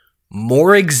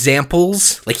more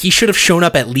examples. Like, he should have shown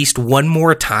up at least one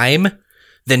more time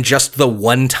than just the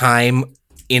one time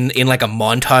in like a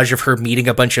montage of her meeting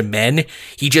a bunch of men.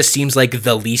 He just seems like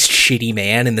the least shitty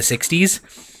man in the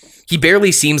 60s. He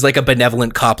barely seems like a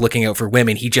benevolent cop looking out for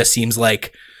women. He just seems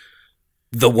like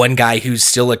the one guy who's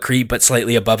still a creep but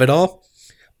slightly above it all.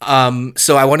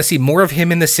 So I want to see more of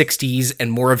him in the 60s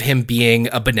and more of him being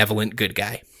a benevolent good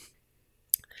guy.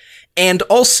 And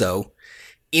also,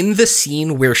 in the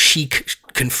scene where she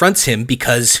confronts him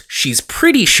because she's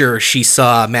pretty sure she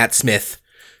saw Matt Smith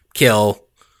kill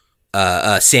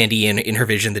Sandy in her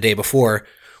vision the day before,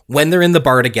 when they're in the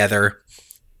bar together,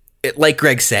 like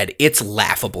Greg said, it's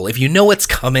laughable. If you know what's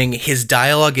coming, his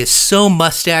dialogue is so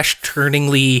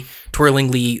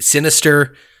mustache-twirlingly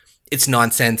sinister. It's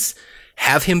nonsense.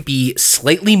 Have him be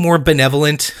slightly more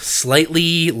benevolent,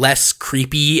 slightly less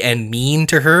creepy and mean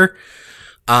to her,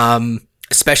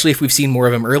 especially if we've seen more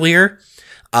of him earlier.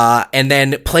 And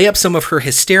then play up some of her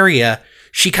hysteria.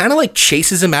 She kind of like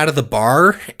chases him out of the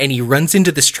bar and he runs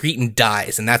into the street and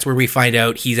dies. And that's where we find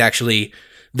out he's actually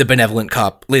the benevolent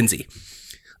cop, Lindsay.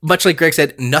 Much like Greg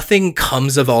said, nothing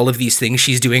comes of all of these things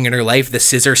she's doing in her life. The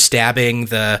scissor stabbing,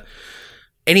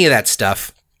 any of that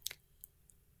stuff.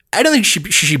 I don't think she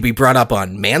should be brought up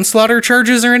on manslaughter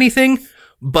charges or anything,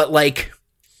 but like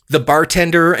the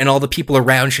bartender and all the people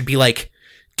around should be like,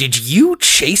 did you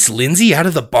chase Lindsay out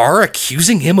of the bar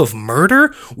accusing him of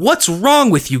murder? What's wrong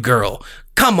with you, girl?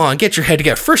 Come on, get your head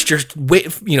together. First you're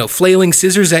flailing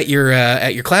scissors at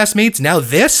your classmates. Now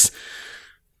this?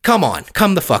 Come on,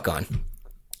 come the fuck on.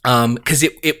 Because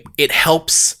it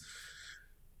helps.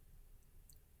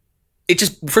 It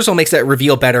just, first of all, makes that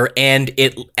reveal better, and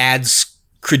it adds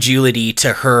credulity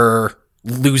to her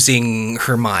losing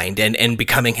her mind and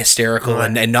becoming hysterical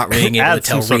and not being able to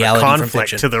tell reality from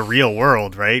fiction. To the real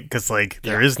world, right? Because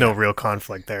there is no real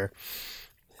conflict there.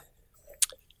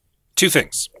 Two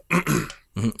things.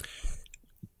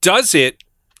 Does it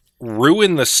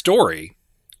ruin the story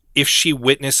if she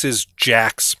witnesses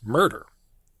Jack's murder?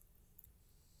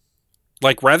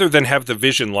 Like, rather than have the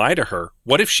vision lie to her,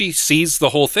 what if she sees the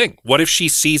whole thing? What if she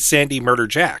sees Sandy murder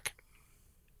Jack?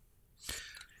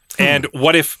 And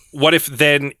what if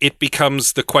then it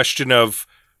becomes the question of,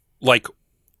 like,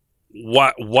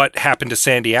 what happened to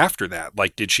Sandy after that?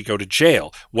 Like, did she go to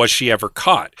jail? Was she ever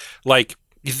caught? Like,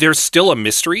 there's still a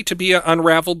mystery to be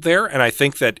unraveled there, and I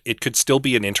think that it could still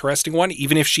be an interesting one,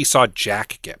 even if she saw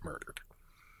Jack get murdered.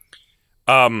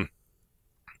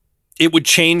 It would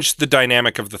change the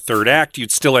dynamic of the third act.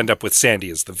 You'd still end up with Sandy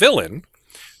as the villain,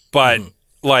 but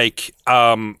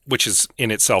which is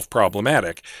in itself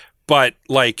problematic. But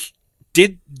like,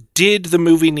 did the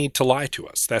movie need to lie to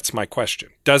us? That's my question.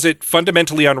 Does it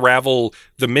fundamentally unravel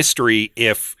the mystery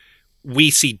if we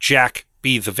see Jack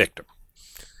be the victim?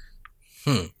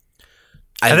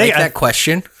 I like that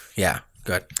question. Yeah,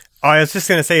 go ahead. Oh, I was just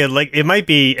gonna say, like, it might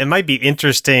be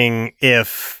interesting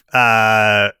if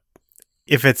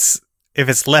it's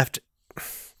left.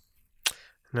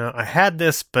 No, I had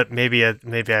this, but maybe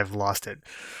I've lost it.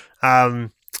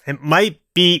 It might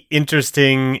be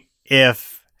interesting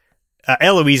if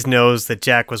Eloise knows that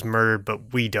Jack was murdered,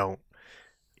 but we don't.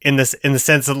 In the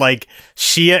sense that like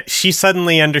she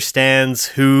suddenly understands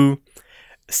who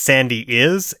Sandy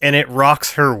is, and it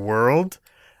rocks her world,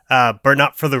 but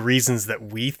not for the reasons that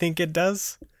we think it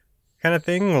does, kind of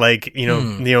thing. Like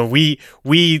it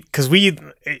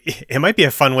might be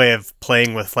a fun way of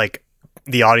playing with like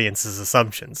the audience's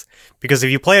assumptions, because if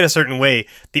you play it a certain way,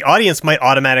 the audience might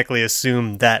automatically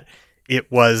assume that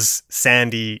it was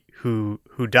Sandy who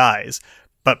dies,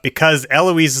 but because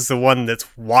Eloise is the one that's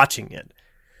watching it,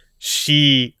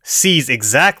 she sees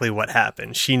exactly what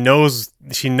happened. She knows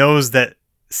that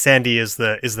Sandy is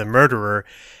the murderer,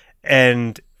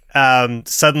 and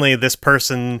suddenly this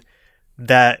person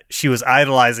that she was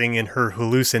idolizing in her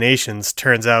hallucinations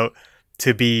turns out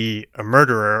to be a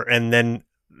murderer, and then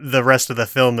the rest of the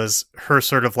film is her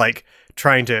sort of like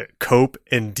trying to cope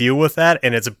and deal with that,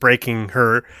 and it's breaking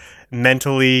her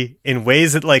mentally in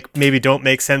ways that like maybe don't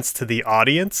make sense to the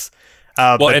audience.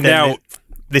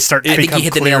 They start to I think become you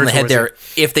hit the nail on the head clear there.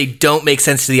 If they don't make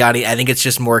sense to the audience, I think it's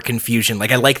just more confusion.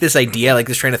 Like, I like this idea, I like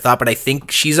this train of thought, but I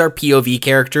think she's our POV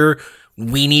character.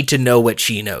 We need to know what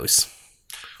she knows.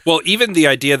 Well, even the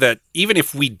idea that even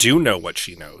if we do know what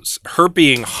she knows, her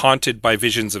being haunted by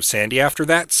visions of Sandy after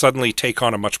that suddenly take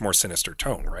on a much more sinister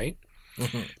tone, right?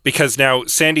 Mm-hmm. Because now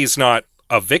Sandy's not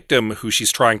a victim who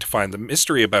she's trying to find the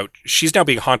mystery about. She's now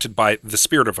being haunted by the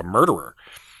spirit of a murderer.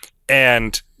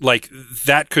 And like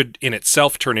that could in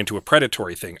itself turn into a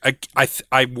predatory thing. I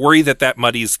worry that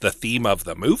muddies the theme of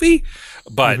the movie,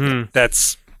 but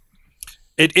that's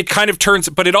it kind of turns,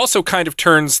 but it also kind of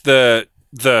turns the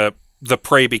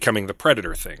prey becoming the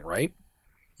predator thing, right?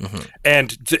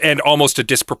 Mm-hmm. And almost a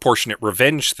disproportionate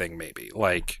revenge thing, maybe.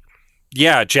 Like,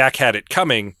 yeah, Jack had it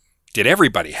coming. Did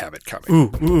everybody have it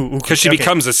coming? Ooh. Because she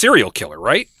becomes a serial killer,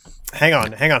 right? Hang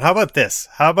on. How about this?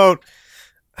 How about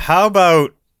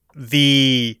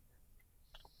the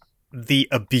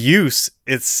abuse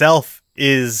itself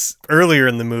is earlier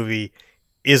in the movie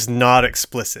is not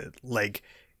explicit. Like,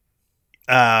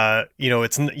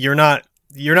 it's you're not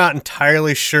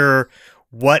entirely sure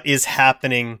what is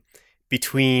happening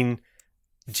between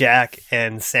Jack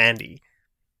and Sandy.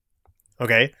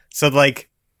 Okay, so like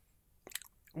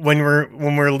when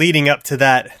we're leading up to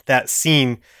that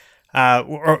scene,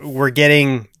 we're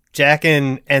getting Jack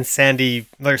and Sandy,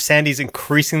 or Sandy's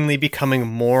increasingly becoming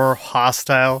more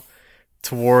hostile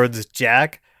towards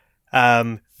Jack,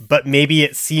 but maybe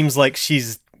it seems like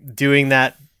she's doing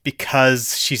that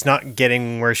because she's not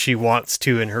getting where she wants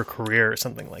to in her career or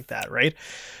something like that, right?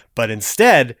 But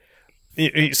instead,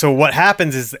 so what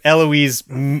happens is Eloise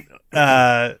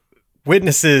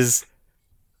witnesses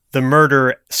the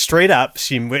murder straight up.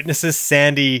 She witnesses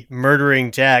Sandy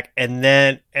murdering Jack, and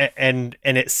then and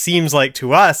it seems like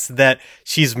to us that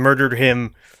she's murdered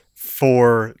him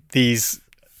for these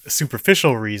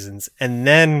superficial reasons. And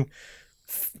then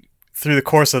through the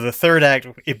course of the third act,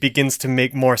 it begins to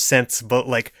make more sense about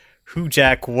like who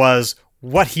Jack was,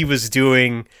 what he was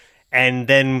doing, and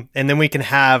then we can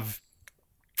have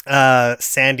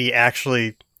Sandy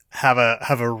actually have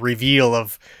a reveal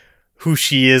of who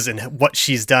she is and what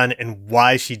she's done and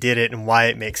why she did it and why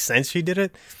it makes sense she did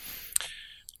it.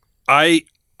 I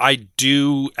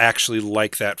do actually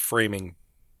like that framing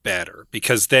better,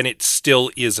 because then it still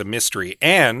is a mystery,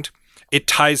 and it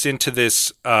ties into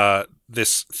this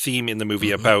this theme in the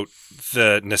movie about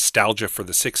the nostalgia for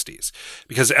the 60s,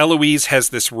 because Eloise has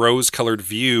this rose-colored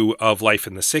view of life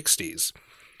in the 60s.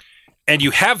 And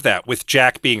you have that with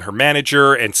Jack being her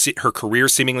manager and her career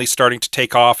seemingly starting to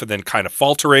take off and then kind of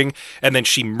faltering. And then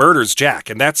she murders Jack.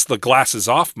 And that's the glasses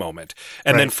off moment.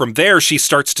 And then from there, she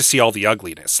starts to see all the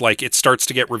ugliness. Like, it starts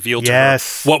to get revealed to her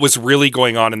what was really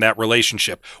going on in that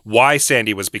relationship, why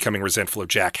Sandy was becoming resentful of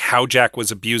Jack, how Jack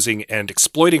was abusing and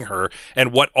exploiting her,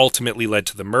 and what ultimately led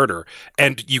to the murder.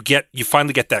 And you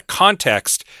finally get that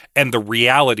context and the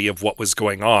reality of what was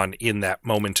going on in that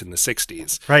moment in the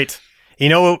 60s. Right. You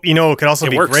know, it could also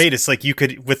be great. It's like you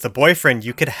could, with the boyfriend,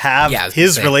 you could have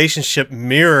his relationship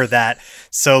mirror that,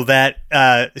 so that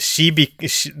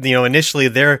initially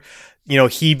they're,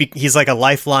 he's like a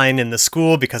lifeline in the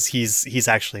school because he's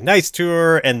actually nice to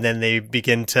her, and then they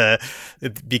begin to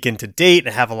date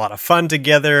and have a lot of fun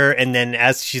together, and then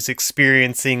as she's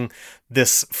experiencing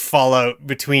this fallout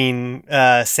between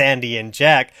Sandy and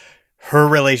Jack, her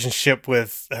relationship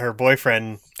with her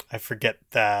boyfriend, I forget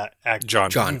the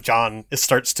John, it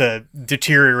starts to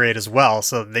deteriorate as well.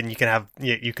 So then you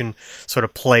can sort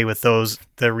of play with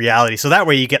the reality. So that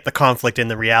way you get the conflict in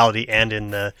the reality and in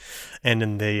the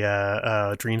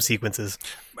dream sequences.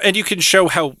 And you can show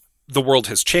how the world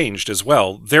has changed as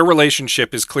well. Their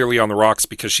relationship is clearly on the rocks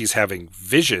because she's having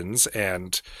visions,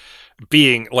 and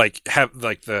being like have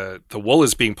like the wool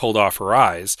is being pulled off her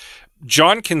eyes,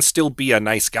 John can still be a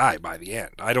nice guy by the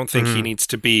end. I don't think he needs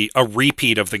to be a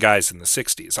repeat of the guys in the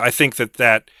 60s. I think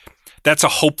that's a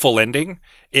hopeful ending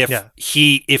if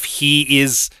he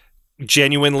is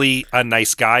genuinely a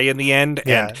nice guy in the end,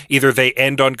 and either they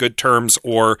end on good terms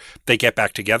or they get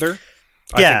back together.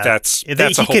 I think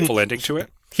that's a hopeful ending to it.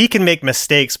 He can make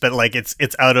mistakes, but like it's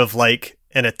out of like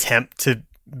an attempt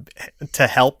to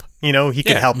help. You know, he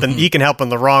can help, and he can help in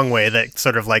the wrong way that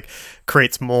sort of like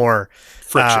creates more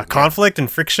friction, conflict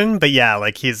and friction. But yeah,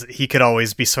 like he could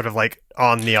always be sort of like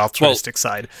on the altruistic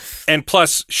side. And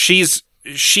plus, she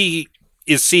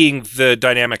is seeing the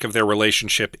dynamic of their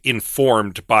relationship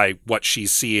informed by what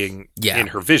she's seeing in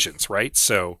her visions, right?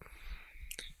 So,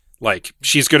 like,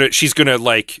 she's gonna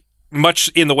like, much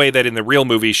in the way that in the real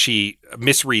movie she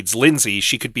misreads Lindsay,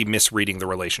 she could be misreading the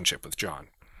relationship with John.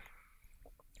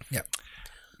 Yeah.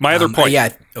 My other point.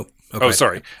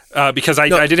 Sorry. Because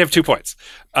I did have 2 points.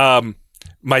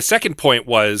 My second point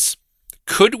was,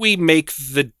 could we make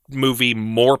the movie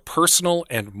more personal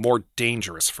and more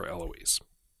dangerous for Eloise?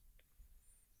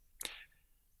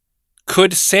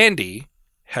 Could Sandy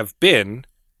have been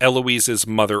Eloise's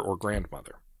mother or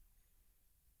grandmother?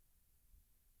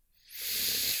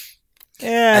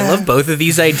 I love both of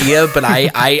these ideas, but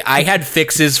I had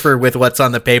fixes with what's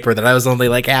on the paper that I was only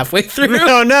like halfway through.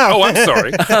 Oh no! Oh, I'm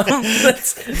sorry.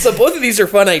 So both of these are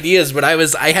fun ideas, but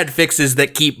I had fixes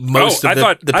that keep most of the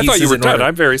pieces. I thought you were in done. order.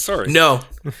 I'm very sorry. No,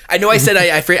 I know. I said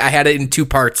I had it in 2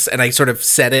 parts, and I sort of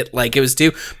said it like it was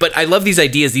 2. But I love these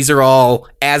ideas. These are all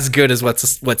as good as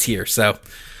what's here. So,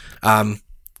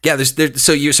 yeah.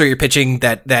 So you're pitching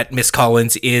that Miss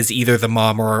Collins is either the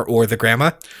mom or the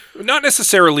grandma. Not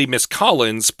necessarily Miss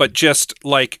Collins, but just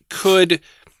like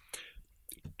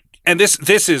and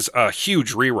this is a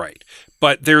huge rewrite,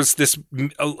 but there's this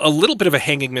a little bit of a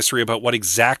hanging mystery about what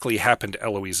exactly happened to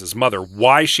Eloise's mother,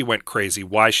 why she went crazy,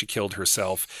 why she killed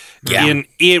herself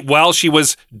while she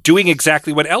was doing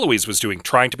exactly what Eloise was doing,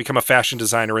 trying to become a fashion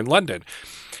designer in London.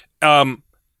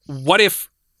 What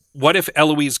if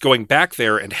Eloise going back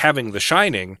there and having The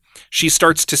Shining, she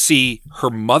starts to see her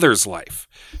mother's life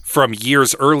from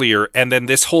years earlier, and then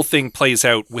this whole thing plays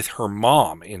out with her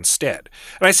mom instead.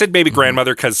 And I said maybe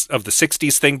grandmother because of the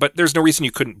 60s thing, but there's no reason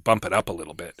you couldn't bump it up a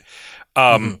little bit.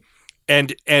 And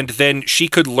then she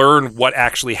could learn what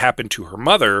actually happened to her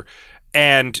mother,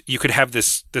 and you could have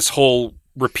this whole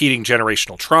repeating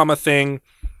generational trauma thing.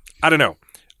 I don't know.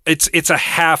 It's a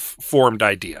half-formed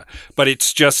idea, but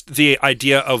it's just the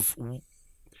idea of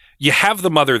you have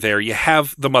the mother there, you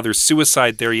have the mother's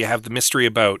suicide there, you have the mystery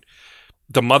about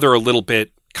the mother a little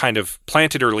bit kind of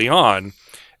planted early on,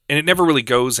 and it never really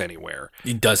goes anywhere.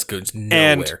 It does go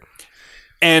nowhere.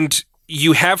 And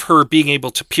you have her being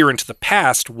able to peer into the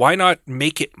past. Why not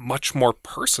make it much more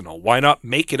personal? Why not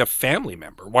make it a family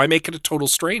member? Why make it a total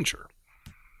stranger?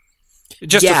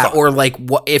 Just or like,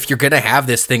 what if you're gonna have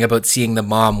this thing about seeing the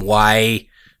mom? Why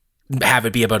have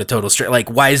it be about a total stranger? Like,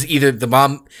 why is either the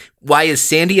mom? Why is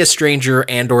Sandy a stranger,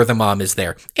 or the mom is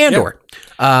there, no,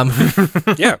 and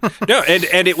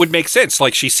it would make sense.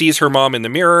 Like, she sees her mom in the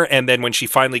mirror, and then when she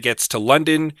finally gets to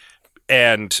London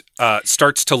and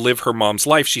starts to live her mom's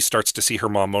life, she starts to see her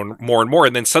mom more and more,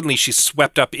 and then suddenly she's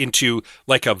swept up into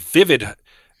like a vivid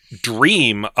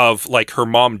dream of like her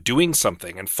mom doing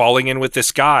something and falling in with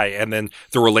this guy, and then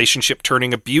the relationship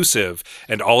turning abusive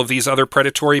and all of these other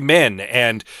predatory men,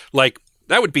 and like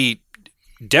that would be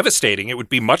devastating. It would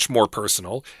be much more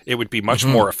personal. It would be much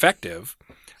more effective.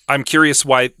 I'm curious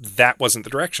why that wasn't the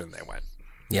direction they went.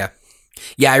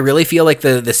 Yeah, I really feel like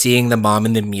the seeing the mom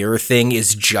in the mirror thing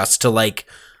is just to like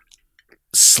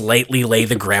slightly lay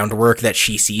the groundwork that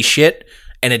she sees shit,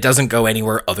 and it doesn't go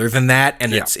anywhere other than that,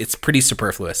 and it's pretty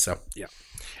superfluous. So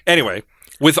anyway,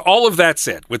 with all of that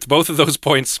said, with both of those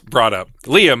points brought up,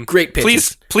 Liam, great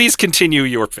pitches. Please continue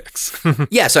your fix.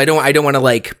 Yeah, so I don't want to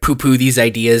like poo-poo these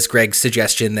ideas. Greg's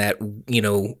suggestion that, you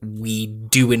know, we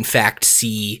do in fact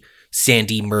see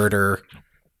Sandy murder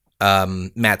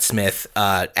Matt Smith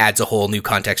adds a whole new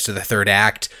context to the third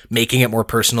act, making it more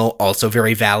personal. Also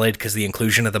very valid, because the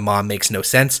inclusion of the mom makes no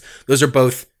sense. Those are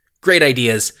both great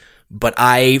ideas, but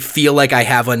I feel like I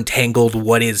have untangled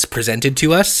what is presented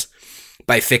to us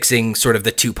by fixing sort of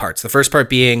the 2 parts. The first part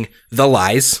being the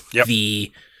lies,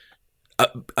 the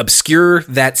obscure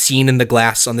that scene in the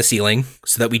glass on the ceiling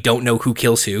so that we don't know who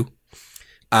kills who,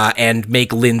 and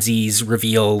make Lindsay's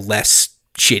reveal less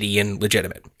shitty and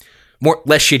legitimate.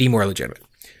 Less shitty, more legitimate.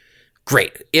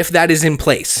 Great. If that is in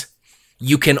place,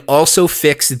 you can also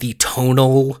fix the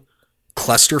tonal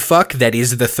clusterfuck that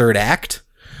is the third act,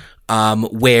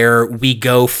 where we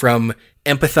go from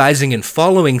empathizing and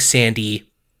following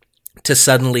Sandy to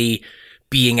suddenly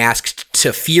being asked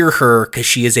to fear her because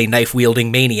she is a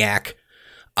knife-wielding maniac,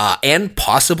 and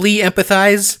possibly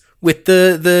empathize with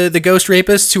the ghost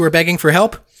rapists who are begging for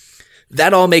help.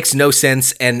 That all makes no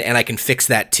sense, and I can fix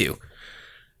that too.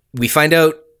 We find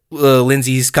out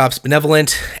Lindsay's cop's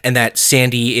benevolent, and that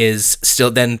Sandy is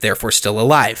therefore still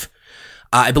alive.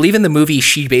 I believe in the movie,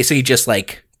 she basically just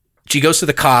she goes to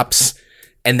the cops,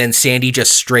 and then Sandy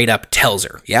just straight up tells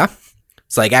her, yeah?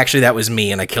 It's like, actually, that was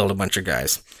me, and I killed a bunch of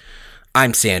guys.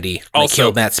 I'm Sandy. I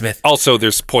killed Matt Smith. Also,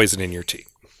 there's poison in your tea.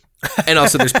 And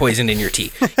also there's poison in your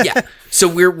tea. Yeah. So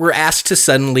we're asked to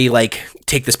suddenly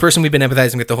take this person we've been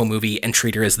empathizing with the whole movie and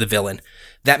treat her as the villain.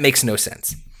 That makes no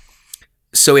sense.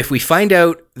 So if we find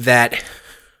out that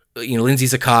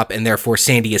Lindsay's a cop and therefore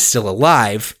Sandy is still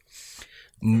alive,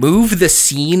 move the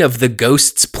scene of the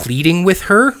ghosts pleading with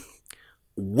her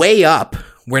way up,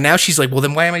 where now she's like, well,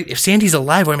 then if Sandy's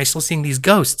alive, why am I still seeing these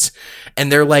ghosts?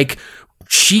 And they're like,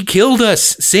 she killed us.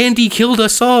 Sandy killed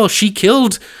us all. She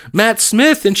killed Matt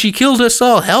Smith and she killed us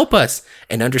all. Help us.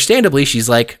 And understandably, she's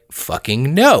like,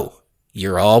 fucking no.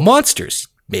 You're all monsters.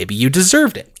 Maybe you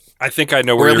deserved it. I think I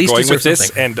know where you're going with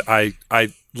this, and I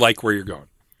like where you're going.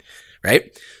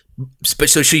 Right? But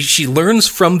so she learns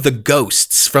from the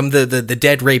ghosts, from the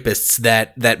dead rapists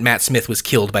that Matt Smith was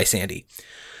killed by Sandy.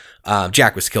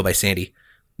 Jack was killed by Sandy.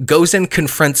 Goes and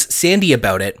confronts Sandy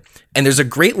about it. And there's a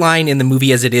great line in the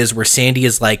movie as it is where Sandy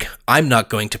is like, I'm not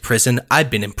going to prison. I've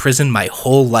been in prison my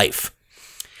whole life.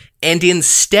 And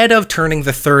instead of turning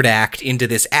the third act into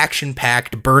this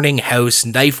action-packed, burning house,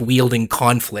 knife-wielding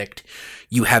conflict,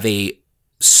 you have a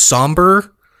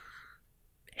somber,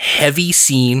 heavy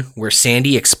scene where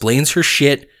Sandy explains her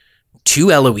shit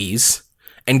to Eloise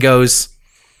and goes,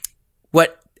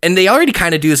 what? And they already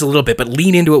kind of do this a little bit, but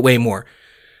lean into it way more.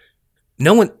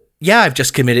 I've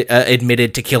just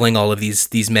admitted to killing all of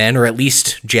these men, or at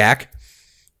least Jack.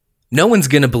 No one's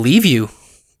going to believe you,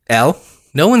 Elle.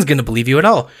 No one's going to believe you at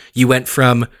all. You went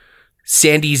from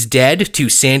Sandy's dead to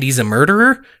Sandy's a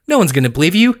murderer. No one's going to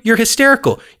believe you. You're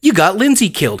hysterical. You got Lindsay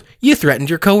killed. You threatened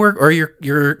your coworker or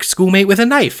your schoolmate with a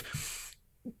knife.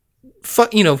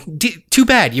 Too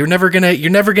bad. You're never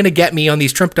going to get me on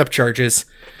these trumped up charges.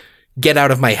 Get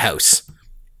out of my house.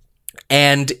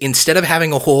 And instead of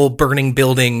having a whole burning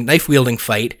building, knife-wielding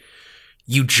fight,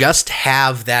 you just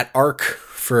have that arc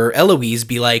for Eloise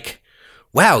be like,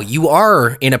 wow, you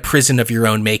are in a prison of your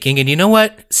own making. And you know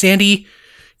what, Sandy?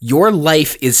 Your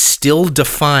life is still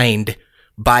defined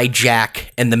by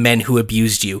Jack and the men who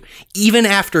abused you. Even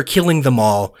after killing them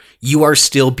all, you are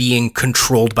still being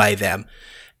controlled by them.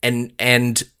 And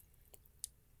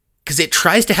because it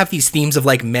tries to have these themes of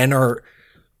men are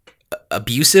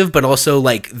abusive, but also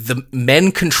the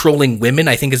men controlling women,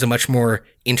 I think, is a much more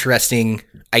interesting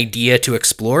idea to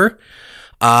explore.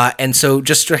 And so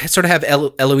just to sort of have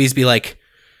Eloise be like,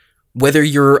 whether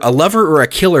you're a lover or a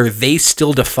killer, they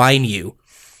still define you.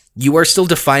 You are still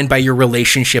defined by your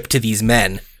relationship to these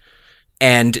men.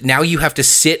 And now you have to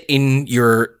sit in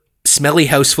your smelly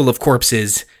house full of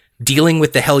corpses, dealing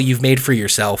with the hell you've made for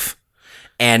yourself.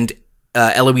 And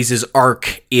Eloise's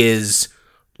arc is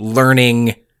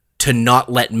learning to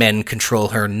not let men control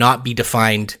her, not be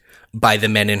defined by the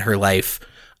men in her life,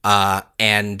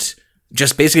 and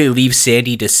just basically leave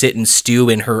Sandy to sit and stew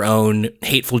in her own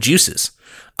hateful juices.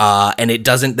 And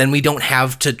then we don't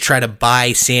have to try to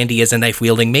buy Sandy as a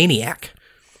knife-wielding maniac,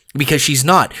 because she's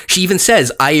not. She even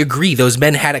says, I agree, those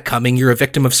men had it coming, you're a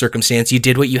victim of circumstance, you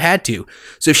did what you had to.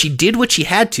 So if she did what she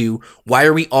had to, why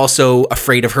are we also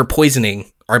afraid of her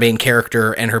poisoning our main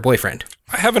character and her boyfriend?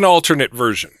 I have an alternate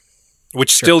version,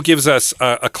 which still gives us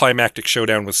a climactic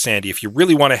showdown with Sandy. If you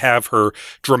really want to have her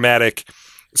dramatic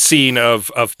scene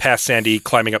of past Sandy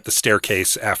climbing up the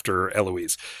staircase after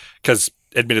Eloise, because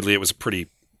admittedly it was a pretty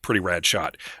rad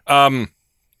shot.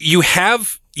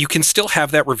 You can still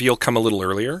have that reveal come a little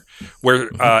earlier, where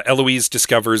Eloise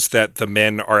discovers that the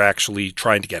men are actually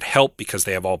trying to get help because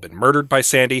they have all been murdered by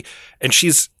Sandy, and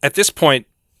she's at this point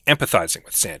empathizing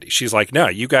with Sandy. She's like, no,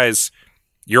 you guys,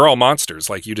 you're all monsters.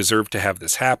 You deserve to have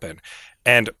this happen,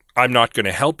 and I'm not going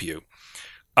to help you.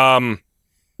 Because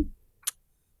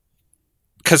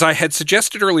I had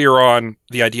suggested earlier on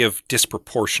the idea of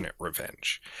disproportionate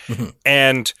revenge. Mm-hmm.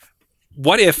 And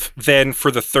what if then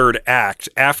for the third act,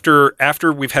 after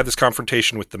we've had this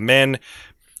confrontation with the men,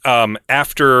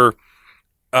 after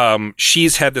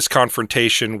she's had this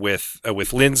confrontation with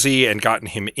Lindsay and gotten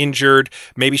him injured,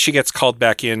 maybe she gets called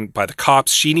back in by the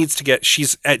cops.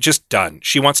 She's just done.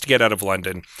 She wants to get out of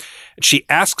London. She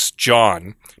asks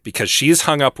John, because she's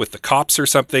hung up with the cops or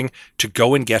something, to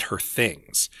go and get her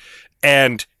things.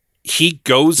 And he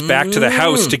goes back to the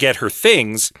house to get her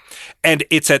things, and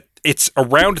it's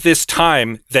around this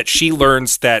time that she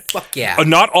learns that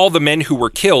not all the men who were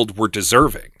killed were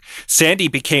deserving. Sandy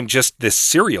became just this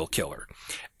serial killer.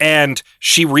 And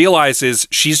she realizes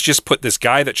she's just put this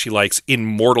guy that she likes in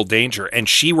mortal danger, and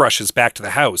she rushes back to the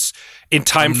house in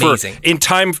time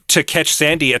to catch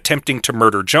Sandy attempting to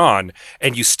murder John,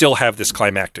 and you still have this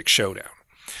climactic showdown.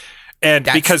 And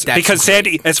because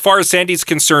Sandy, as far as Sandy's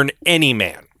concerned, any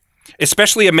man,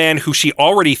 especially a man who she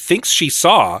already thinks she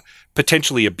saw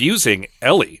potentially abusing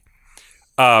Ellie,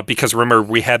 because remember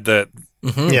we had the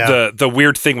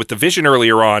weird thing with the vision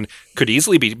earlier on could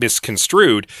easily be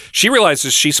misconstrued. She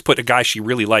realizes she's put a guy she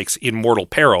really likes in mortal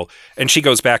peril, and she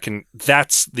goes back, and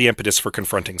that's the impetus for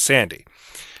confronting Sandy.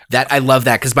 I love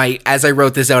that, because as I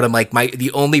wrote this out, I'm like,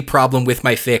 the only problem with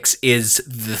my fix is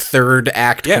the third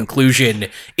act conclusion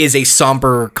is a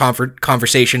somber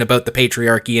conversation about the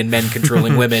patriarchy and men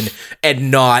controlling women,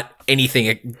 and not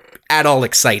anything at all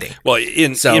exciting. Well,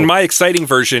 in my exciting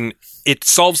version, it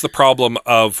solves the problem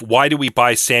of why do we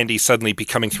buy Sandy suddenly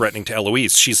becoming threatening to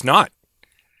Eloise? She's not.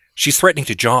 She's threatening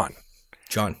to John.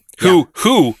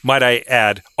 Who, might I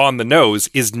add, on the nose,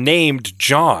 is named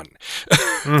John.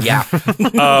 Yeah.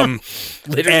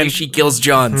 Literally, she kills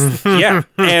John. Yeah.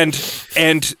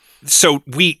 And so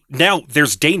now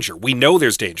there's danger. We know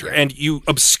there's danger. And you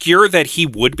obscure that he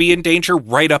would be in danger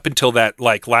right up until that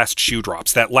last shoe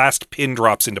drops, that last pin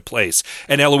drops into place.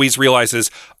 And Eloise realizes,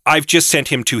 I've just sent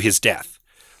him to his death.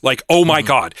 Like, oh my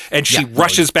God. And she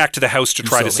rushes back to the house to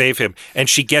try to save him. And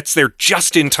she gets there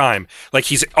just in time. Like,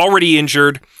 he's already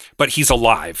injured, but he's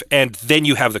alive. And then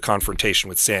you have the confrontation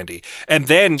with Sandy. And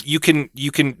then you can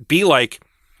be like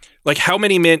how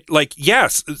many men,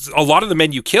 yes, a lot of the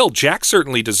men you killed, Jack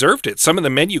certainly deserved it. Some of the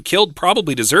men you killed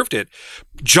probably deserved it.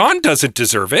 John doesn't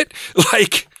deserve it.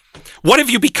 What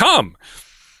have you become?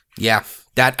 Yeah,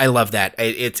 I love that.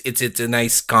 It's a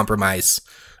nice compromise.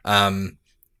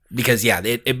 Because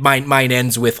mine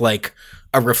ends with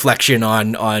a reflection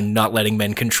on not letting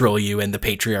men control you and the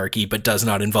patriarchy, but does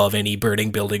not involve any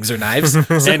burning buildings or knives.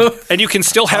 And you can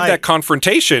still have that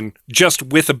confrontation just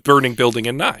with a burning building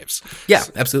and knives. Yeah,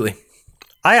 absolutely.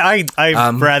 I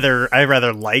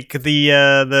rather like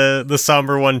the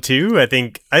somber one too. I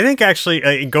think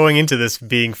actually going into this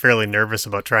being fairly nervous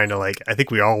about trying to I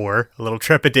think we all were a little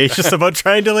trepidatious about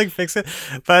trying to fix it,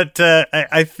 but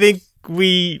I think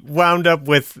we wound up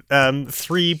with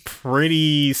 3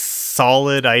 pretty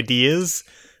solid ideas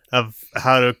of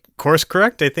how to course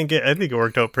correct. I think it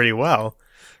worked out pretty well.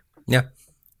 Yeah.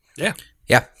 Yeah.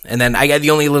 Yeah. And then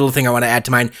the only little thing I want to add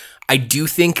to mine, I do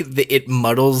think that it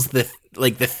muddles the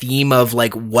theme of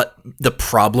what the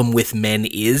problem with men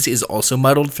is also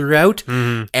muddled throughout.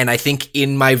 Mm-hmm. And I think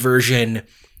in my version,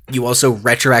 you also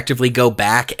retroactively go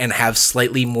back and have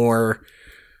slightly more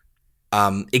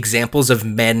examples of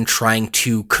men trying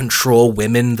to control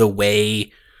women the way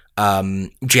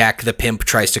Jack the pimp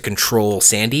tries to control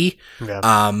Sandy.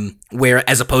 Yeah. Where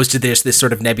as opposed to this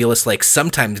sort of nebulous,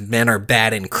 sometimes men are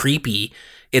bad and creepy.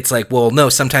 It's well, no,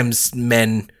 sometimes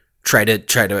men try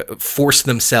to force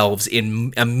themselves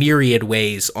in a myriad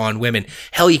ways on women.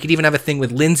 Hell, you could even have a thing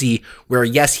with Lindsay where,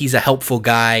 yes, he's a helpful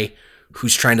guy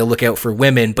who's trying to look out for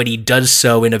women, but he does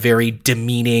so in a very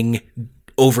demeaning,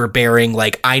 overbearing,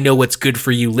 I know what's good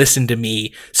for you, listen to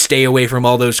me, stay away from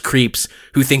all those creeps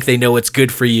who think they know what's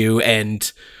good for you.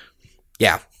 And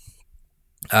yeah,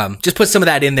 just put some of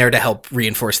that in there to help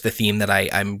reinforce the theme that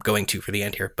I'm going to for the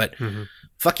end here. But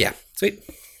fuck yeah, sweet.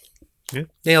 Yeah.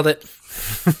 Nailed it.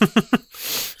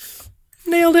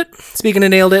 Nailed it. Speaking of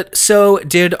nailed it, so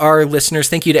did our listeners.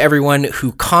 Thank you to everyone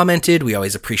who commented. We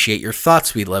always appreciate your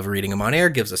thoughts. We love reading them on air.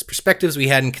 Gives us perspectives we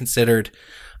hadn't considered.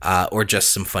 Or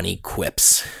just some funny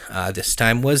quips. This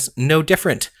time was no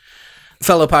different.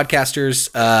 Fellow podcasters,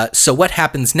 So What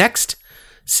Happens Next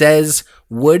says,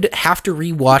 would have to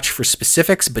rewatch for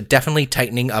specifics, but definitely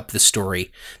tightening up the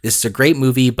story. This is a great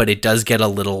movie, but it does get a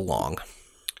little long.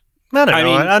 I don't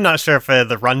know. I'm not sure if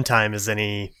the runtime is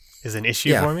an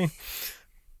issue for me.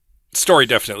 Story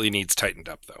definitely needs tightened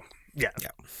up, though. Yeah.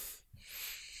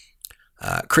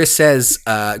 Chris says,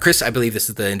 Chris, I believe this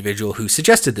is the individual who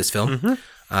suggested this film.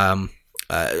 Mm-hmm.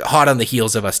 Hot on the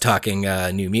heels of us talking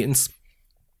New Mutants.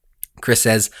 Chris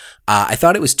says, I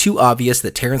thought it was too obvious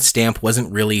that Terrence Stamp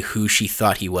wasn't really who she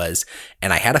thought he was,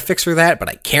 and I had a fix for that, but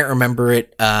I can't remember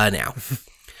it now.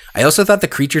 I also thought the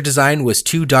creature design was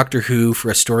too Doctor Who for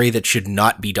a story that should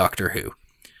not be Doctor Who.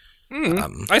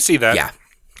 I see that. Yeah.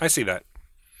 I see that.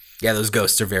 Yeah, those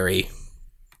ghosts are very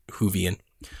Whovian.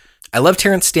 I love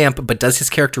Terrence Stamp, but does his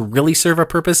character really serve a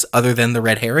purpose other than the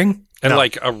red herring? And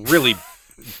a really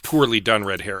poorly done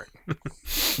red herring.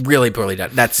 Really poorly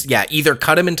done. That's, either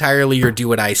cut him entirely or do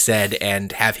what I said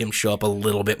and have him show up a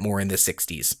little bit more in the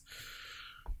 60s.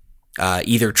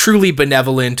 Either truly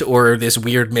benevolent or this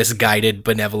weird misguided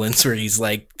benevolence where he's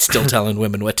like still telling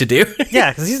women what to do.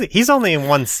 Yeah, because he's only in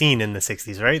one scene in the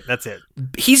 60s, right? That's it.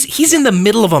 He's in the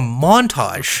middle of a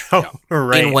montage.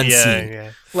 Right. In one scene.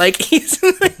 Yeah. Like he's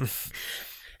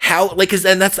how like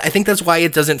and that's I think that's why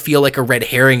it doesn't feel like a red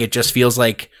herring. It just feels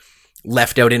like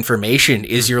left out information.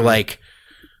 Is you're like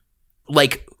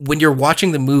when you're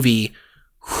watching the movie,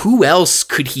 who else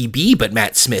could he be but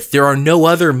Matt Smith? There are no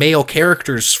other male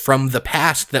characters from the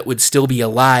past that would still be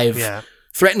alive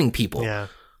threatening people. Yeah.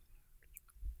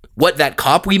 What, that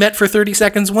cop we met for 30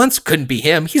 seconds once? Couldn't be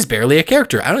him. He's barely a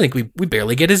character. I don't think we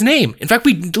barely get his name. In fact,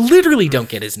 we literally don't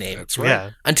get his name. That's right. Yeah.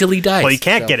 Until he dies. Well, he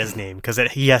can't get his name because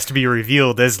he has to be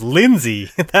revealed as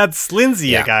Lindsay. That's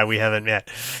Lindsay, a guy we haven't met.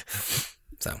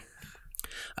 So,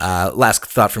 last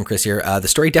thought from Chris here. The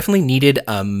story definitely needed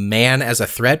a man as a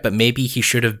threat, but maybe he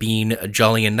should have been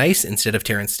jolly and nice instead of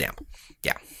Terrence Stamp.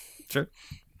 Yeah. Sure.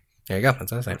 There you go.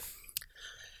 That's what I was saying.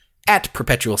 At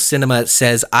Perpetual Cinema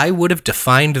says, I would have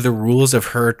defined the rules of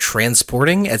her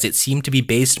transporting as it seemed to be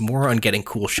based more on getting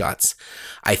cool shots.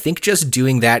 I think just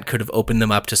doing that could have opened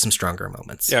them up to some stronger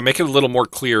moments. Yeah, make it a little more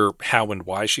clear how and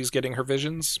why she's getting her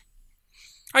visions.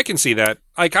 I can see that.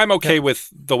 Like, I'm okay with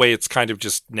the way it's kind of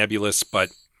just nebulous, but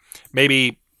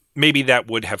maybe that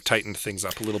would have tightened things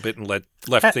up a little bit and left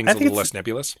things a little less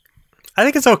nebulous. I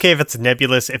think it's okay if it's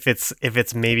nebulous, if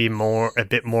it's maybe a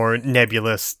bit more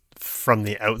nebulous from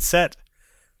the outset.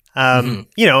 You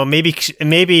know,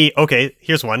 maybe okay,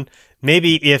 here's one.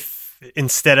 Maybe if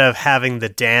instead of having the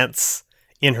dance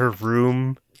in her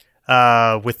room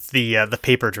with the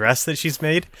paper dress that she's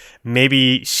made,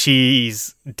 maybe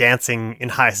she's dancing in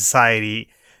high society,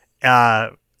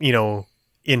 you know,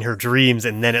 in her dreams,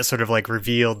 and then it's sort of like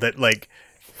revealed that like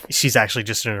she's actually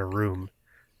just in a room.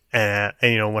 And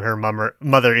you know, when her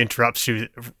mother interrupts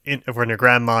when her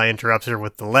grandma interrupts her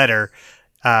with the letter,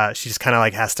 she just kind of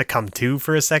like has to come to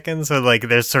for a second. So like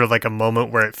there's sort of like a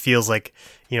moment where it feels like,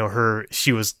 you know,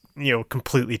 she was, you know,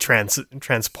 completely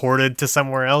transported to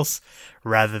somewhere else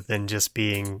rather than just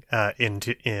being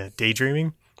into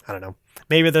daydreaming. I don't know.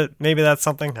 Maybe that's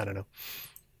something. I don't know.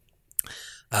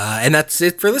 And that's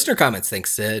it for listener comments.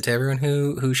 Thanks to everyone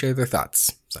who shared their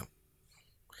thoughts. So,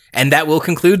 and that will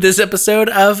conclude this episode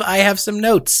of I Have Some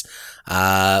Notes.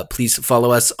 Please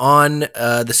follow us on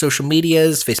the social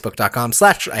medias,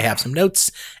 facebook.com/I Have Some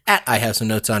Notes, at I Have Some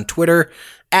Notes on Twitter,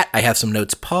 at I Have Some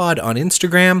Notes Pod on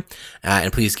Instagram,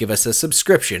 and please give us a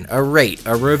subscription, a rate,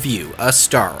 a review, a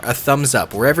star, a thumbs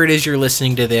up, wherever it is you're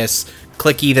listening to this.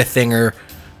 Clicky the thinger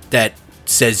that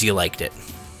says you liked it.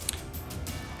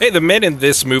 Hey, the men in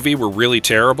this movie were really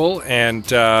terrible, and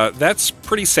that's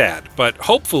pretty sad. But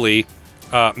hopefully,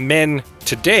 men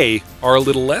today are a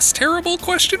little less terrible, ?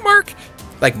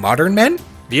 Like modern men?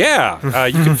 Yeah,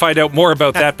 you can find out more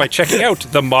about that by checking out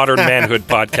the Modern Manhood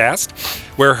podcast,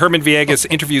 where Herman Villegas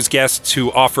interviews guests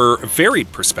who offer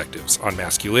varied perspectives on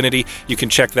masculinity. You can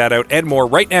check that out and more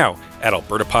right now at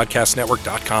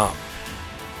albertapodcastnetwork.com.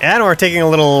 And we're taking a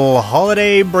little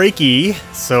holiday breaky,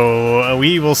 so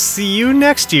we will see you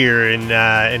next year in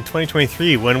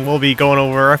 2023 when we'll be going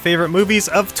over our favorite movies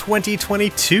of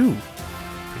 2022.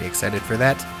 Pretty excited for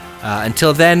that.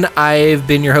 Until then, I've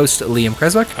been your host, Liam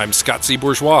Kreswick. I'm Scott C.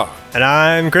 Bourgeois. And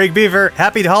I'm Greg Beaver.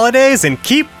 Happy holidays and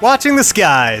keep watching the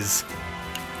skies.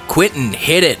 Quentin,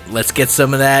 hit it. Let's get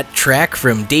some of that track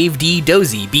from Dave D.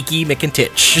 Dozy, Beaky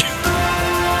McIntitch.